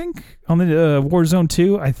 I think, on the Warzone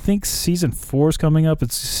 2, I think Season 4 is coming up.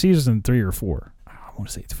 It's Season 3 or 4. I want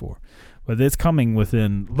to say it's 4. But it's coming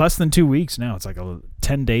within less than 2 weeks now. It's like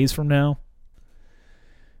 10 days from now.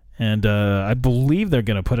 And I believe they're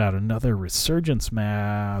going to put out another Resurgence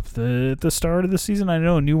map at the start of the season. I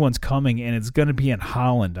know a new one's coming, and it's going to be in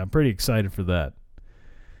Holland. I'm pretty excited for that.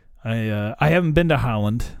 I haven't been to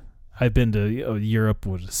Holland. I've been to Europe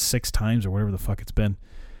 6 times or whatever the fuck it's been.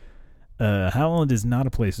 Holland is not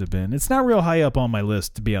a place I've been. It's not real high up on my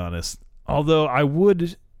list, to be honest. Although I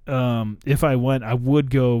would, if I went, I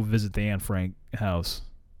would go visit the Anne Frank house.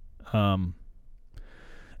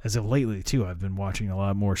 As of lately, too, I've been watching a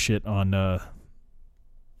lot more shit on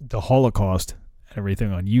the Holocaust and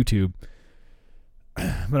everything on YouTube.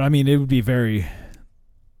 But, I mean, it would be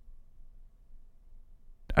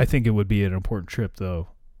I think it would be an important trip, though.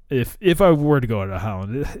 If I were to go to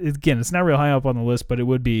Holland. Again, it's not real high up on the list, but it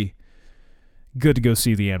would be good to go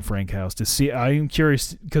see the Anne Frank house. I'm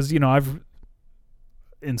curious because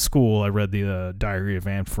in school I read the Diary of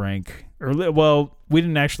Anne Frank. We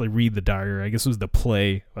didn't actually read the diary. I guess it was the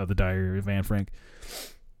play of the Diary of Anne Frank.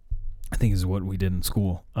 I think is what we did in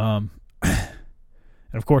school. And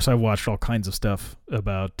of course I watched all kinds of stuff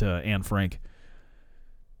about Anne Frank.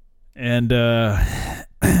 And it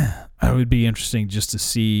would be interesting just to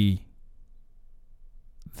see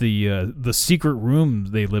the secret room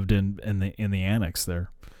they lived in the annex there.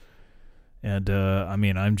 And I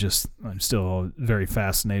mean, I'm still very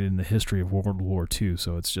fascinated in the history of World War II,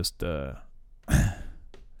 so it's just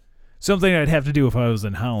something I'd have to do if I was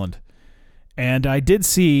in Holland. And I did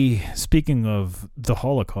see, speaking of the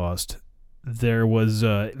Holocaust, there was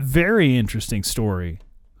a very interesting story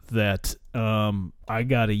that I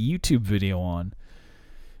got a YouTube video on,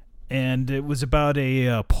 and it was about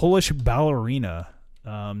a Polish ballerina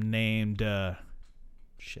named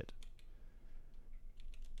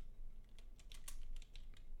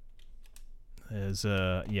Is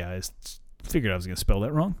I figured I was gonna spell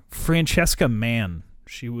that wrong. Francesca Mann.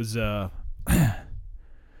 She was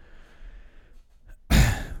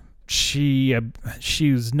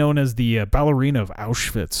she was known as the ballerina of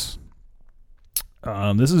Auschwitz.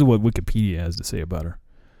 This is what Wikipedia has to say about her.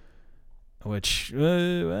 Which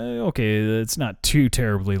okay, it's not too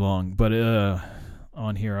terribly long, but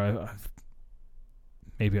on here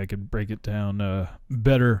maybe I could break it down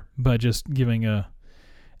better by just giving a.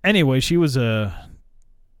 Anyway, she was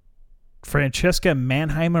Francesca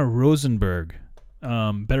Mannheimer Rosenberg,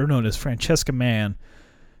 better known as Francesca Mann.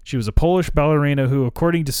 She was a Polish ballerina who,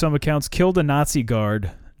 according to some accounts, killed a Nazi guard,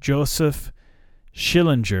 Joseph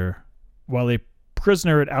Schillinger, while a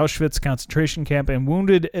prisoner at Auschwitz concentration camp, and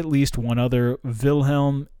wounded at least one other,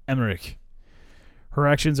 Wilhelm Emmerich. Her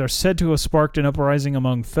actions are said to have sparked an uprising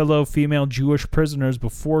among fellow female Jewish prisoners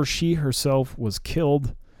before she herself was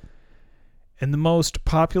killed. In the most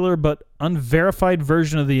popular but unverified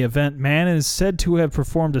version of the event, Mann is said to have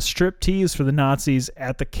performed a striptease for the Nazis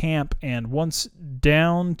at the camp, and once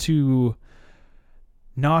down to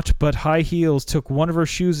naught but high heels, took one of her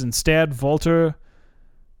shoes and stabbed Walter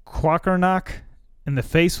Quakernack in the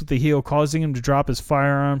face with the heel, causing him to drop his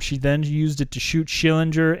firearm. She then used it to shoot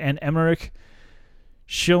Schillinger and Emmerich.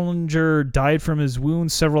 Schillinger died from his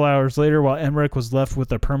wounds several hours later, while Emmerich was left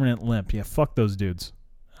with a permanent limp. Yeah, fuck those dudes.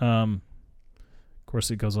 Of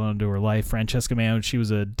course, it goes on into her life. Francesca Mann, she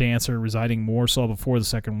was a dancer residing in Warsaw before the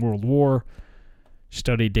Second World War. She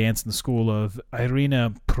studied dance in the school of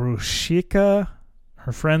Irina Prushika.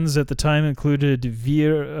 Her friends at the time included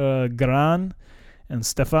Vera Gran and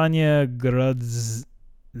Stefania Grodzinska.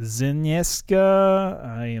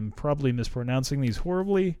 I am probably mispronouncing these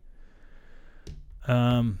horribly.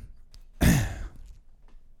 But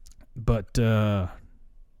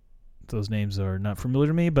those names are not familiar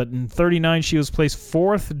to me. But in 1939, she was placed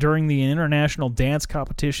 4th during the international dance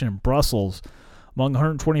competition in Brussels. Among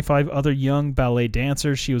 125 other young ballet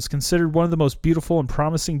dancers, she was considered one of the most beautiful and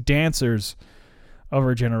promising dancers of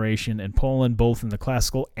her generation in Poland, both in the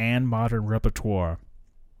classical and modern repertoire.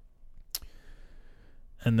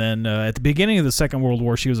 And then at the beginning of the Second World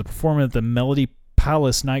War, she was a performer at the Melody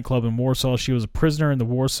Palace nightclub in Warsaw. She was a prisoner in the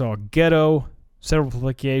Warsaw Ghetto. Several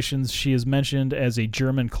publications, she is mentioned as a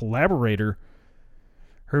German collaborator.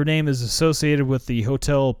 Her name is associated with the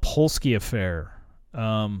Hotel Polski affair,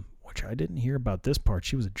 which I didn't hear about this part.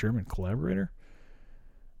 She was a German collaborator?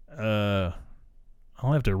 I'll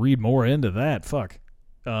have to read more into that. Fuck.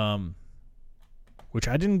 Which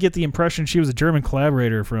I didn't get the impression she was a German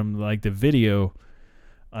collaborator from like the video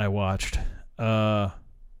I watched. But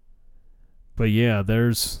yeah,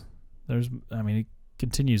 there's I mean, it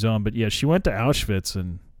continues on, but yeah, she went to Auschwitz,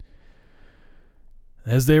 and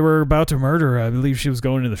as they were about to murder her, I believe she was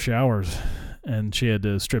going to the showers, and she had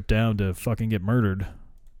to strip down to fucking get murdered.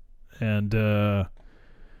 And I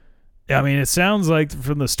mean, it sounds like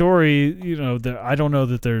from the story, you know, that I don't know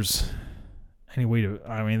that there's any way to.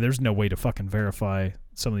 I mean, there's no way to fucking verify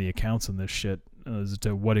some of the accounts in this shit as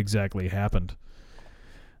to what exactly happened.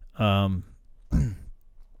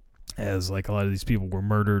 As like a lot of these people were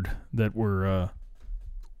murdered that were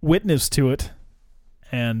witness to it.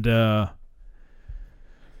 And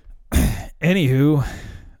anywho,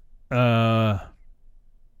 I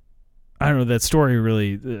don't know, that story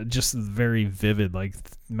really just very vivid. Like,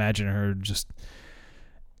 imagine her just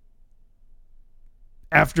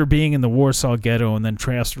after being in the Warsaw Ghetto and then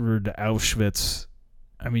transferred to Auschwitz.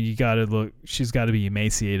 I mean, you gotta look, she's got to be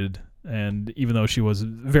emaciated, and even though she was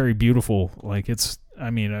very beautiful, like, it's, I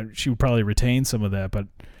mean, she would probably retain some of that, but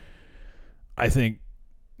I think,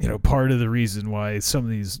 you know, part of the reason why some of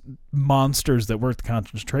these monsters that worked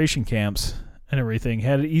concentration camps and everything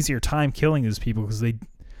had an easier time killing these people, because they,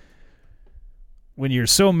 when you're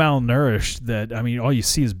so malnourished that, I mean, all you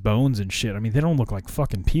see is bones and shit. I mean, they don't look like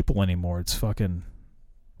fucking people anymore. It's fucking,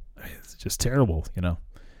 it's just terrible, you know?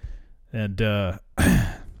 And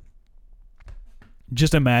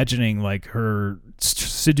just imagining like her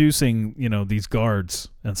seducing, you know, these guards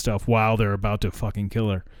and stuff while they're about to fucking kill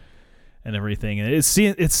her and everything. And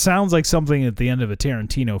it sounds like something at the end of a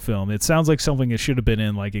Tarantino film. It sounds like something that should have been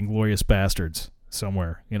in like Inglourious Bastards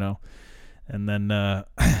somewhere, you know? And then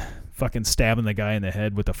fucking stabbing the guy in the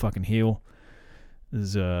head with a fucking heel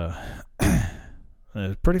is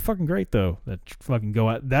pretty fucking great, though. That fucking go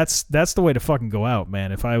out. That's the way to fucking go out,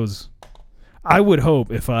 man. I would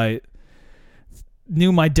hope if I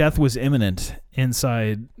knew my death was imminent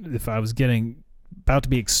inside, if I was about to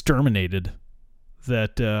be exterminated,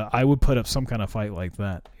 that I would put up some kind of fight like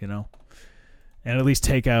that, you know, and at least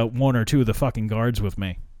take out one or two of the fucking guards with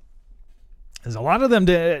me. Because a lot of them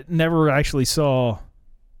never actually saw.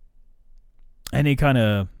 any kind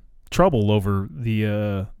of trouble over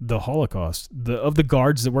the Holocaust. Of the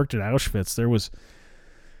guards that worked at Auschwitz, there was,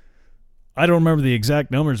 I don't remember the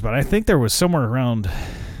exact numbers, but I think there was somewhere around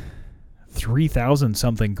 3,000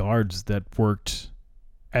 something guards that worked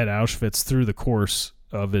at Auschwitz through the course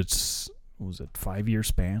of its, what was it, 5-year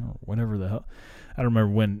span or whatever the hell. I don't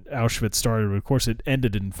remember when Auschwitz started, but of course it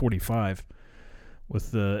ended in 1945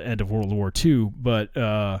 with the end of World War II. But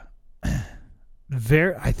I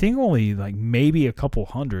think only like maybe a couple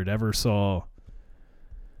hundred ever saw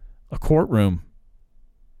a courtroom.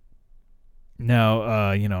 Now,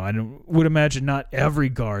 I would imagine not every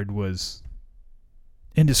guard was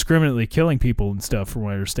indiscriminately killing people and stuff, from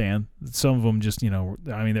what I understand. Some of them just,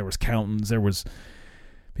 there was accountants, there was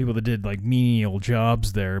people that did like menial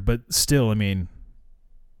jobs there, but still,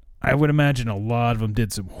 I would imagine a lot of them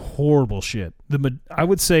did some horrible shit. I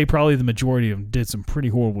would say probably the majority of them did some pretty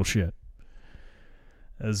horrible shit.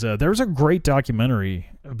 As there was a great documentary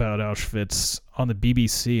about Auschwitz on the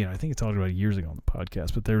BBC, and I think I talked about it years ago on the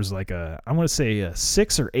podcast, but there was like I want to say a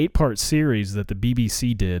 6 or 8 part series that the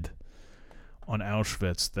BBC did on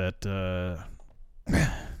Auschwitz that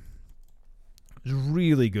is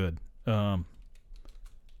really good.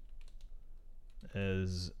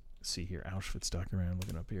 Let's see here, Auschwitz documentary. I'm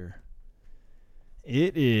looking up here.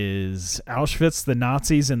 It is Auschwitz, the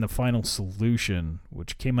Nazis, and the Final Solution,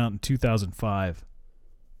 which came out in 2005.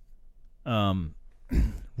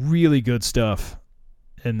 Really good stuff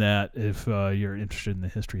in that. If you're interested in the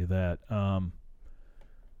history of that, I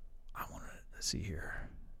want to see here.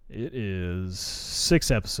 It is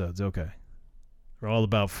 6 episodes. Okay, they're all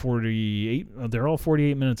about 48. They're all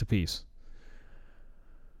 48 minutes apiece.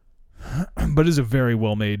 But it's a very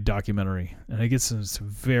well-made documentary, and it gets some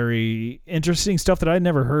very interesting stuff that I'd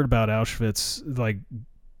never heard about Auschwitz. Like,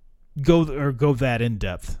 go that in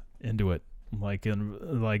depth into it.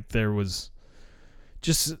 There was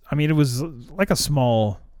just, it was like a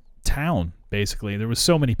small town basically. There was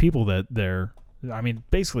so many people there.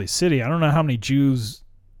 Basically a city. I don't know how many Jews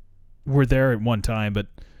were there at one time, but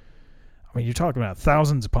you're talking about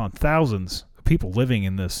thousands upon thousands of people living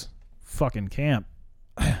in this fucking camp.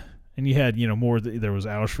 And you had, more. There was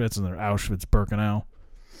Auschwitz and there Auschwitz-Birkenau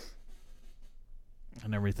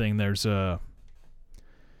and everything. There's it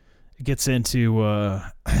gets into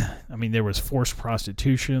there was forced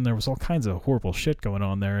prostitution. There was all kinds of horrible shit going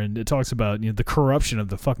on there, and it talks about the corruption of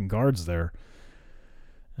the fucking guards there,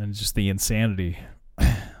 and just the insanity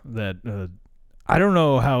that I don't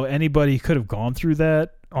know how anybody could have gone through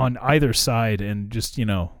that on either side and just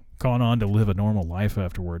gone on to live a normal life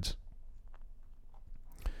afterwards.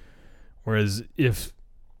 Whereas if,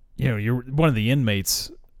 you're one of the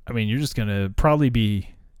inmates, you're just going to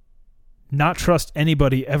probably not trust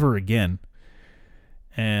anybody ever again.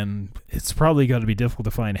 And it's probably going to be difficult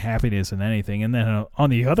to find happiness in anything. And then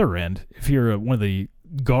on the other end, if you're one of the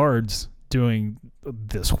guards doing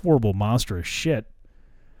this horrible, monstrous shit,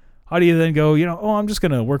 how do you then go, I'm just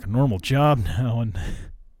going to work a normal job now and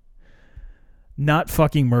not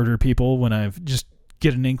fucking murder people when I just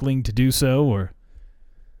get an inkling to do so, or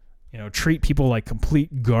treat people like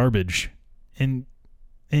complete garbage,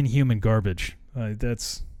 inhuman garbage.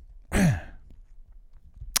 That's,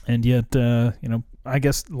 and yet, I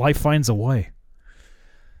guess life finds a way.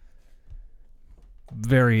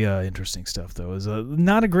 Very interesting stuff, though. Is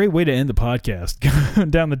not a great way to end the podcast.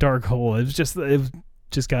 Down the dark hole. It just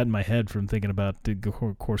got in my head from thinking about the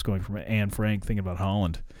course going from Anne Frank, thinking about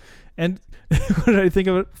Holland, and what did I think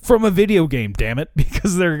of it? From a video game? Damn it!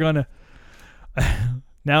 Because they're gonna.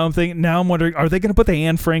 Now I'm wondering, are they going to put the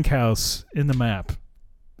Anne Frank house in the map,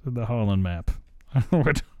 the Holland map?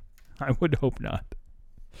 I would hope not.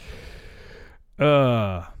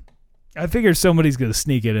 I figure somebody's going to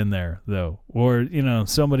sneak it in there, though, or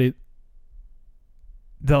somebody,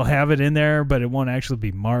 they'll have it in there, but it won't actually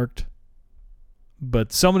be marked.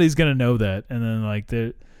 But somebody's going to know that, and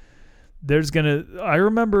then there's going to. I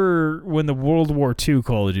remember when the World War II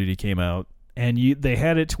Call of Duty came out. And they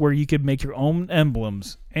had it to where you could make your own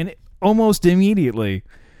emblems. And almost immediately,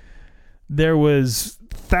 there was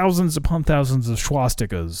thousands upon thousands of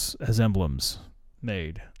swastikas as emblems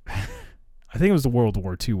made. I think it was the World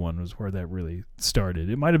War II one was where that really started.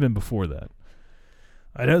 It might have been before that.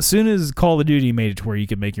 As soon as Call of Duty made it to where you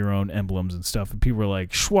could make your own emblems and stuff, and people were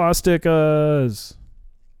like, swastikas!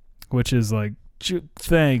 Which is like,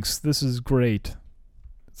 thanks, this is great.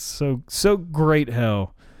 It's so great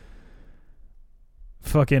how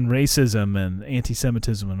fucking racism and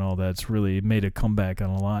anti-Semitism and all that's really made a comeback on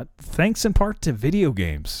a lot, thanks in part to video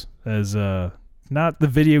games, as not the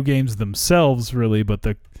video games themselves really, but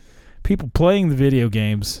the people playing the video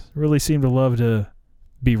games really seem to love to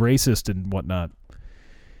be racist and whatnot.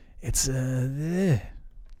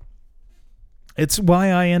 It's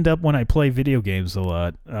why I end up, when I play video games a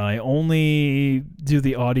lot, I only do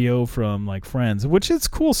the audio from like friends, which is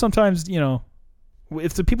cool sometimes.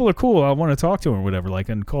 If the people are cool, I want to talk to them or whatever. Like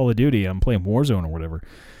in Call of Duty, I'm playing Warzone or whatever,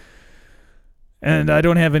 and I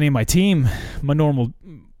don't have any of my team, my normal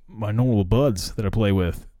buds that I play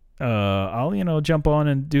with. I'll jump on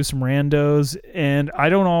and do some randos, and I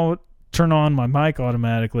don't all turn on my mic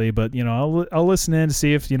automatically, but I'll listen in to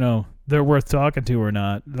see if they're worth talking to or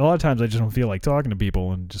not. A lot of times I just don't feel like talking to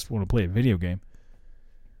people and just want to play a video game.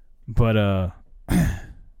 But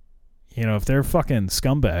if they're fucking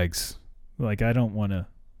scumbags, like, I don't want to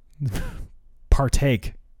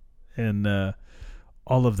partake in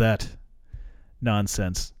all of that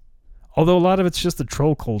nonsense. Although a lot of it's just the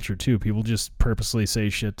troll culture too. People just purposely say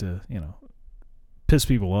shit to piss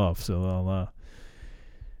people off. So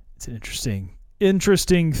it's an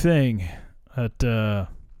interesting thing. That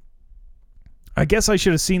I guess I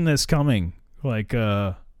should have seen this coming, like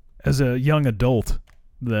as a young adult,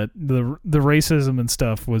 that the racism and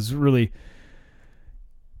stuff was really.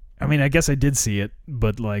 I mean, I guess I did see it,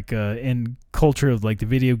 but like in culture of like the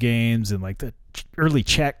video games and like the early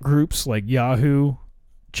chat groups, like Yahoo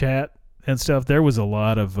chat and stuff, there was a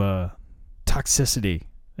lot of toxicity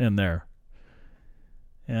in there.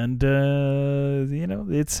 And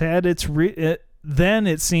it's had then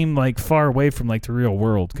it seemed like far away from like the real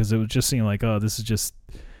world, because it was just seeming like, oh, this is just,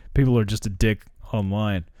 people are just a dick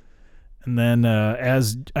online. And then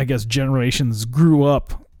as I guess generations grew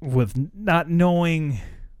up with not knowing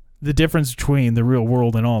the difference between the real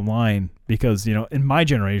world and online, because in my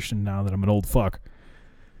generation, now that I'm an old fuck,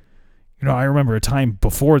 I remember a time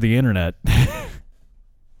before the internet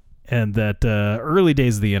and that early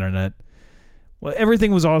days of the internet, well,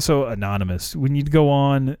 everything was also anonymous. When you'd go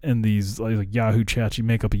on in these like Yahoo chats, you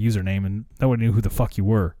make up a username and no one knew who the fuck you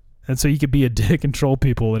were. And so you could be a dick and troll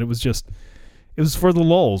people, and it was for the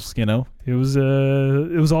lulz, It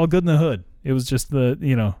was all good in the hood. It was just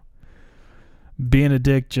being a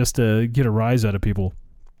dick just to get a rise out of people.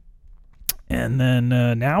 And then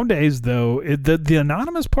nowadays, though, the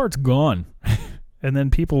anonymous part's gone. And then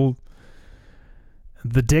people,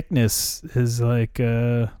 the dickness is like,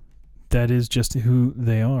 that is just who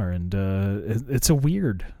they are. And it's a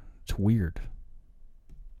weird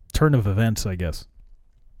turn of events, I guess.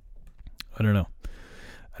 I don't know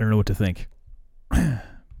what to think.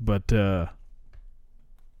 But I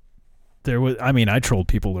trolled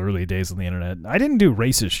people early days on the internet. I didn't do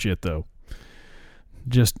racist shit, though.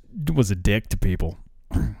 Just was a dick to people.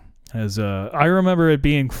 As I remember it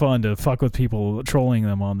being fun to fuck with people, trolling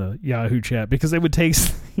them on the Yahoo chat, because they would take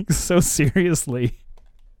things so seriously.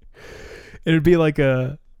 It'd be like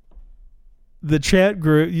the chat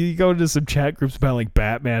group. You go into some chat groups about like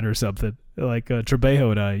Batman or something. Like Trebejo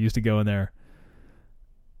and I used to go in there.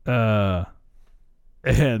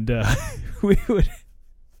 And we would.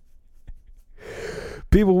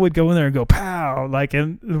 People would go in there and go pow, like,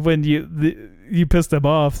 and when you pissed them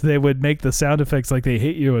off, they would make the sound effects like they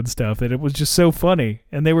hit you and stuff, and it was just so funny.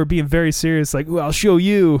 And they were being very serious, like, "Ooh, I'll show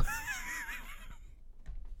you."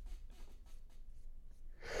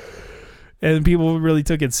 And people really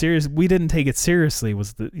took it serious. We didn't take it seriously,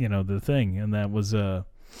 was the thing, and that was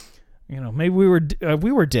maybe we were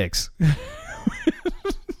dicks.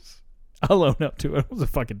 I'll own up to it. I was a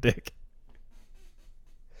fucking dick.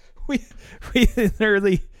 We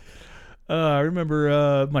literally. I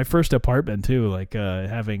remember my first apartment too, like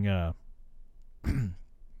having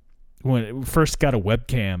when it first got a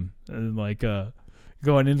webcam, and like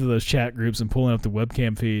going into those chat groups and pulling up the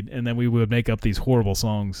webcam feed, and then we would make up these horrible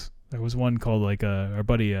songs. There was one called like our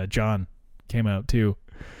buddy John came out too.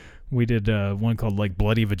 We did one called like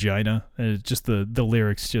Bloody Vagina, and it just the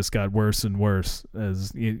lyrics just got worse and worse,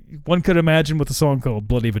 as one could imagine with a song called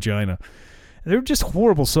Bloody Vagina. They were just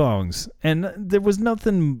horrible songs, and there was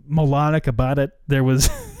nothing melodic about it. There was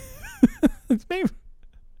and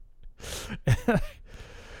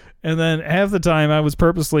then half the time I was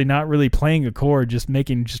purposely not really playing a chord, just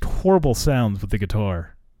making just horrible sounds with the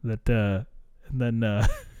guitar. That and then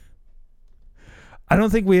I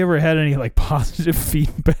don't think we ever had any like positive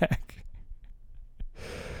feedback.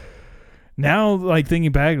 Now, like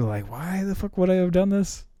thinking back, like, why the fuck would I have done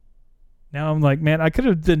this? Now I'm like, man,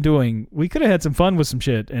 we could have had some fun with some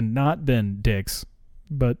shit and not been dicks.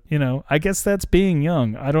 But, I guess that's being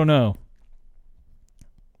young. I don't know.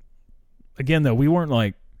 Again, though, we weren't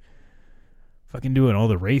like fucking doing all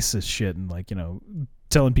the racist shit and like,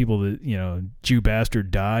 telling people that, Jew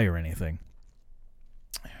bastard die or anything.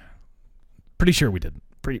 Pretty sure we didn't.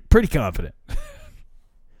 Pretty confident.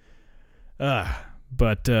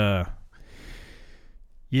 But can't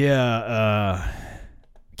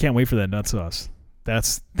wait for that nut sauce.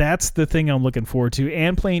 That's the thing I'm looking forward to,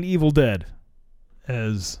 and playing Evil Dead,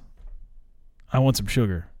 as I want some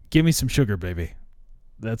sugar. Give me some sugar, baby.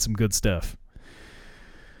 That's some good stuff.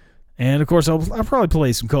 And of course, I'll probably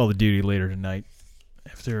play some Call of Duty later tonight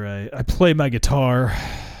after I play my guitar,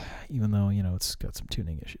 even though it's got some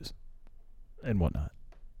tuning issues and whatnot.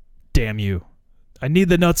 Damn you! I need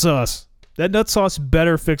the nut sauce. That nut sauce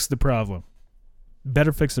better fix the problem.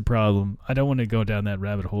 Better fix the problem. I don't want to go down that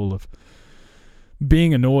rabbit hole of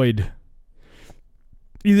being annoyed.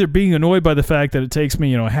 Either being annoyed by the fact that it takes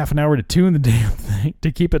me, half an hour to tune the damn thing,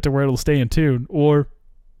 to keep it to where it'll stay in tune, or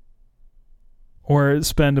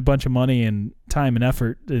spend a bunch of money and time and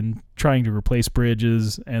effort in trying to replace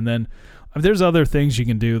bridges. And then there's other things you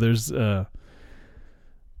can do. There's for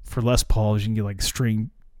Les Pauls, you can get like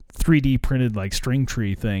 3D printed like string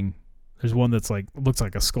tree thing. There's one that's like looks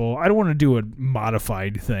like a skull. I don't want to do a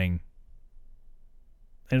modified thing.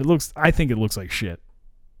 And I think it looks like shit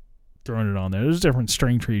throwing it on there. There's different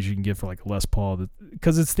string trees you can get for like a Les Paul,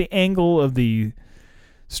 because it's the angle of the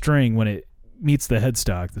string when it meets the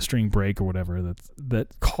headstock, the string break or whatever,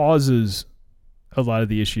 that causes a lot of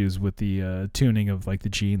the issues with the tuning of like the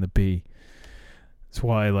G and the B. That's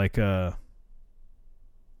why like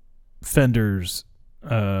Fenders,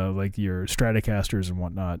 like your Stratocasters and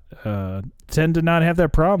whatnot, tend to not have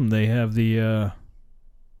that problem. They have the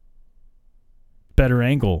better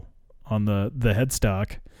angle on the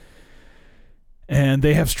headstock, and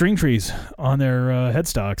they have string trees on their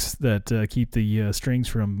headstocks that keep the strings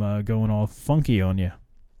from going all funky on you.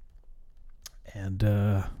 And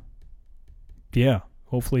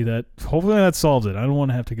hopefully that solves it. I don't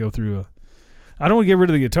want to have to go through I don't want to get rid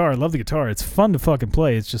of the guitar. I love the guitar. It's fun to fucking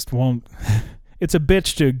play. It's just won't. It's a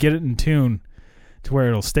bitch to get it in tune to where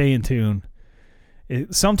it'll stay in tune.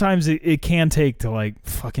 Sometimes it can take to like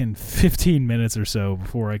fucking 15 minutes or so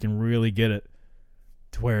before I can really get it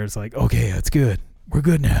to where it's like, okay, that's good. We're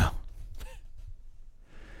good now.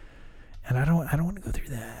 And I don't want to go through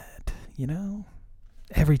that,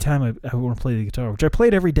 Every time I want to play the guitar, which I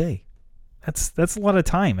played every day. That's a lot of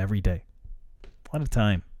time every day. A lot of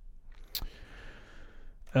time.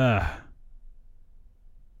 But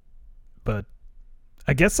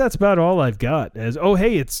I guess that's about all I've got.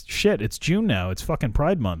 It's June now. It's fucking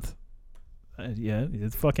Pride Month. Yeah,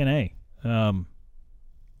 it's fucking A.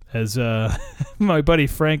 As my buddy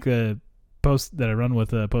Frank post that I run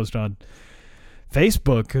with post on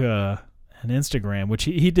Facebook and Instagram, which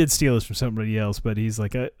he did steal this from somebody else, but he's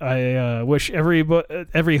like, I wish every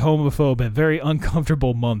homophobe a very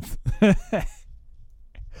uncomfortable month.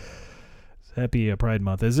 Happy Pride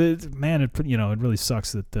Month. It really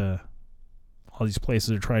sucks that all these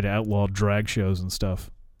places are trying to outlaw drag shows and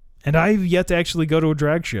stuff. And I've yet to actually go to a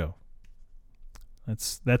drag show.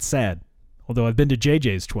 That's sad. Although I've been to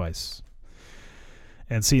JJ's twice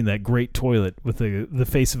and seen that great toilet with the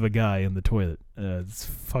face of a guy in the toilet. It's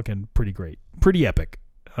fucking pretty great. Pretty epic.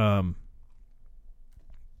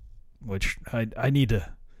 Which I need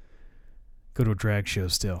to go to a drag show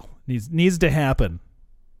still. Needs to happen.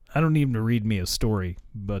 I don't need them to read me a story,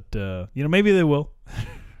 but maybe they will.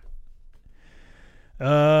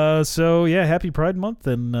 So yeah, happy Pride Month,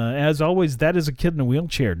 and as always, that is a kid in a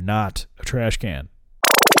wheelchair, not a trash can.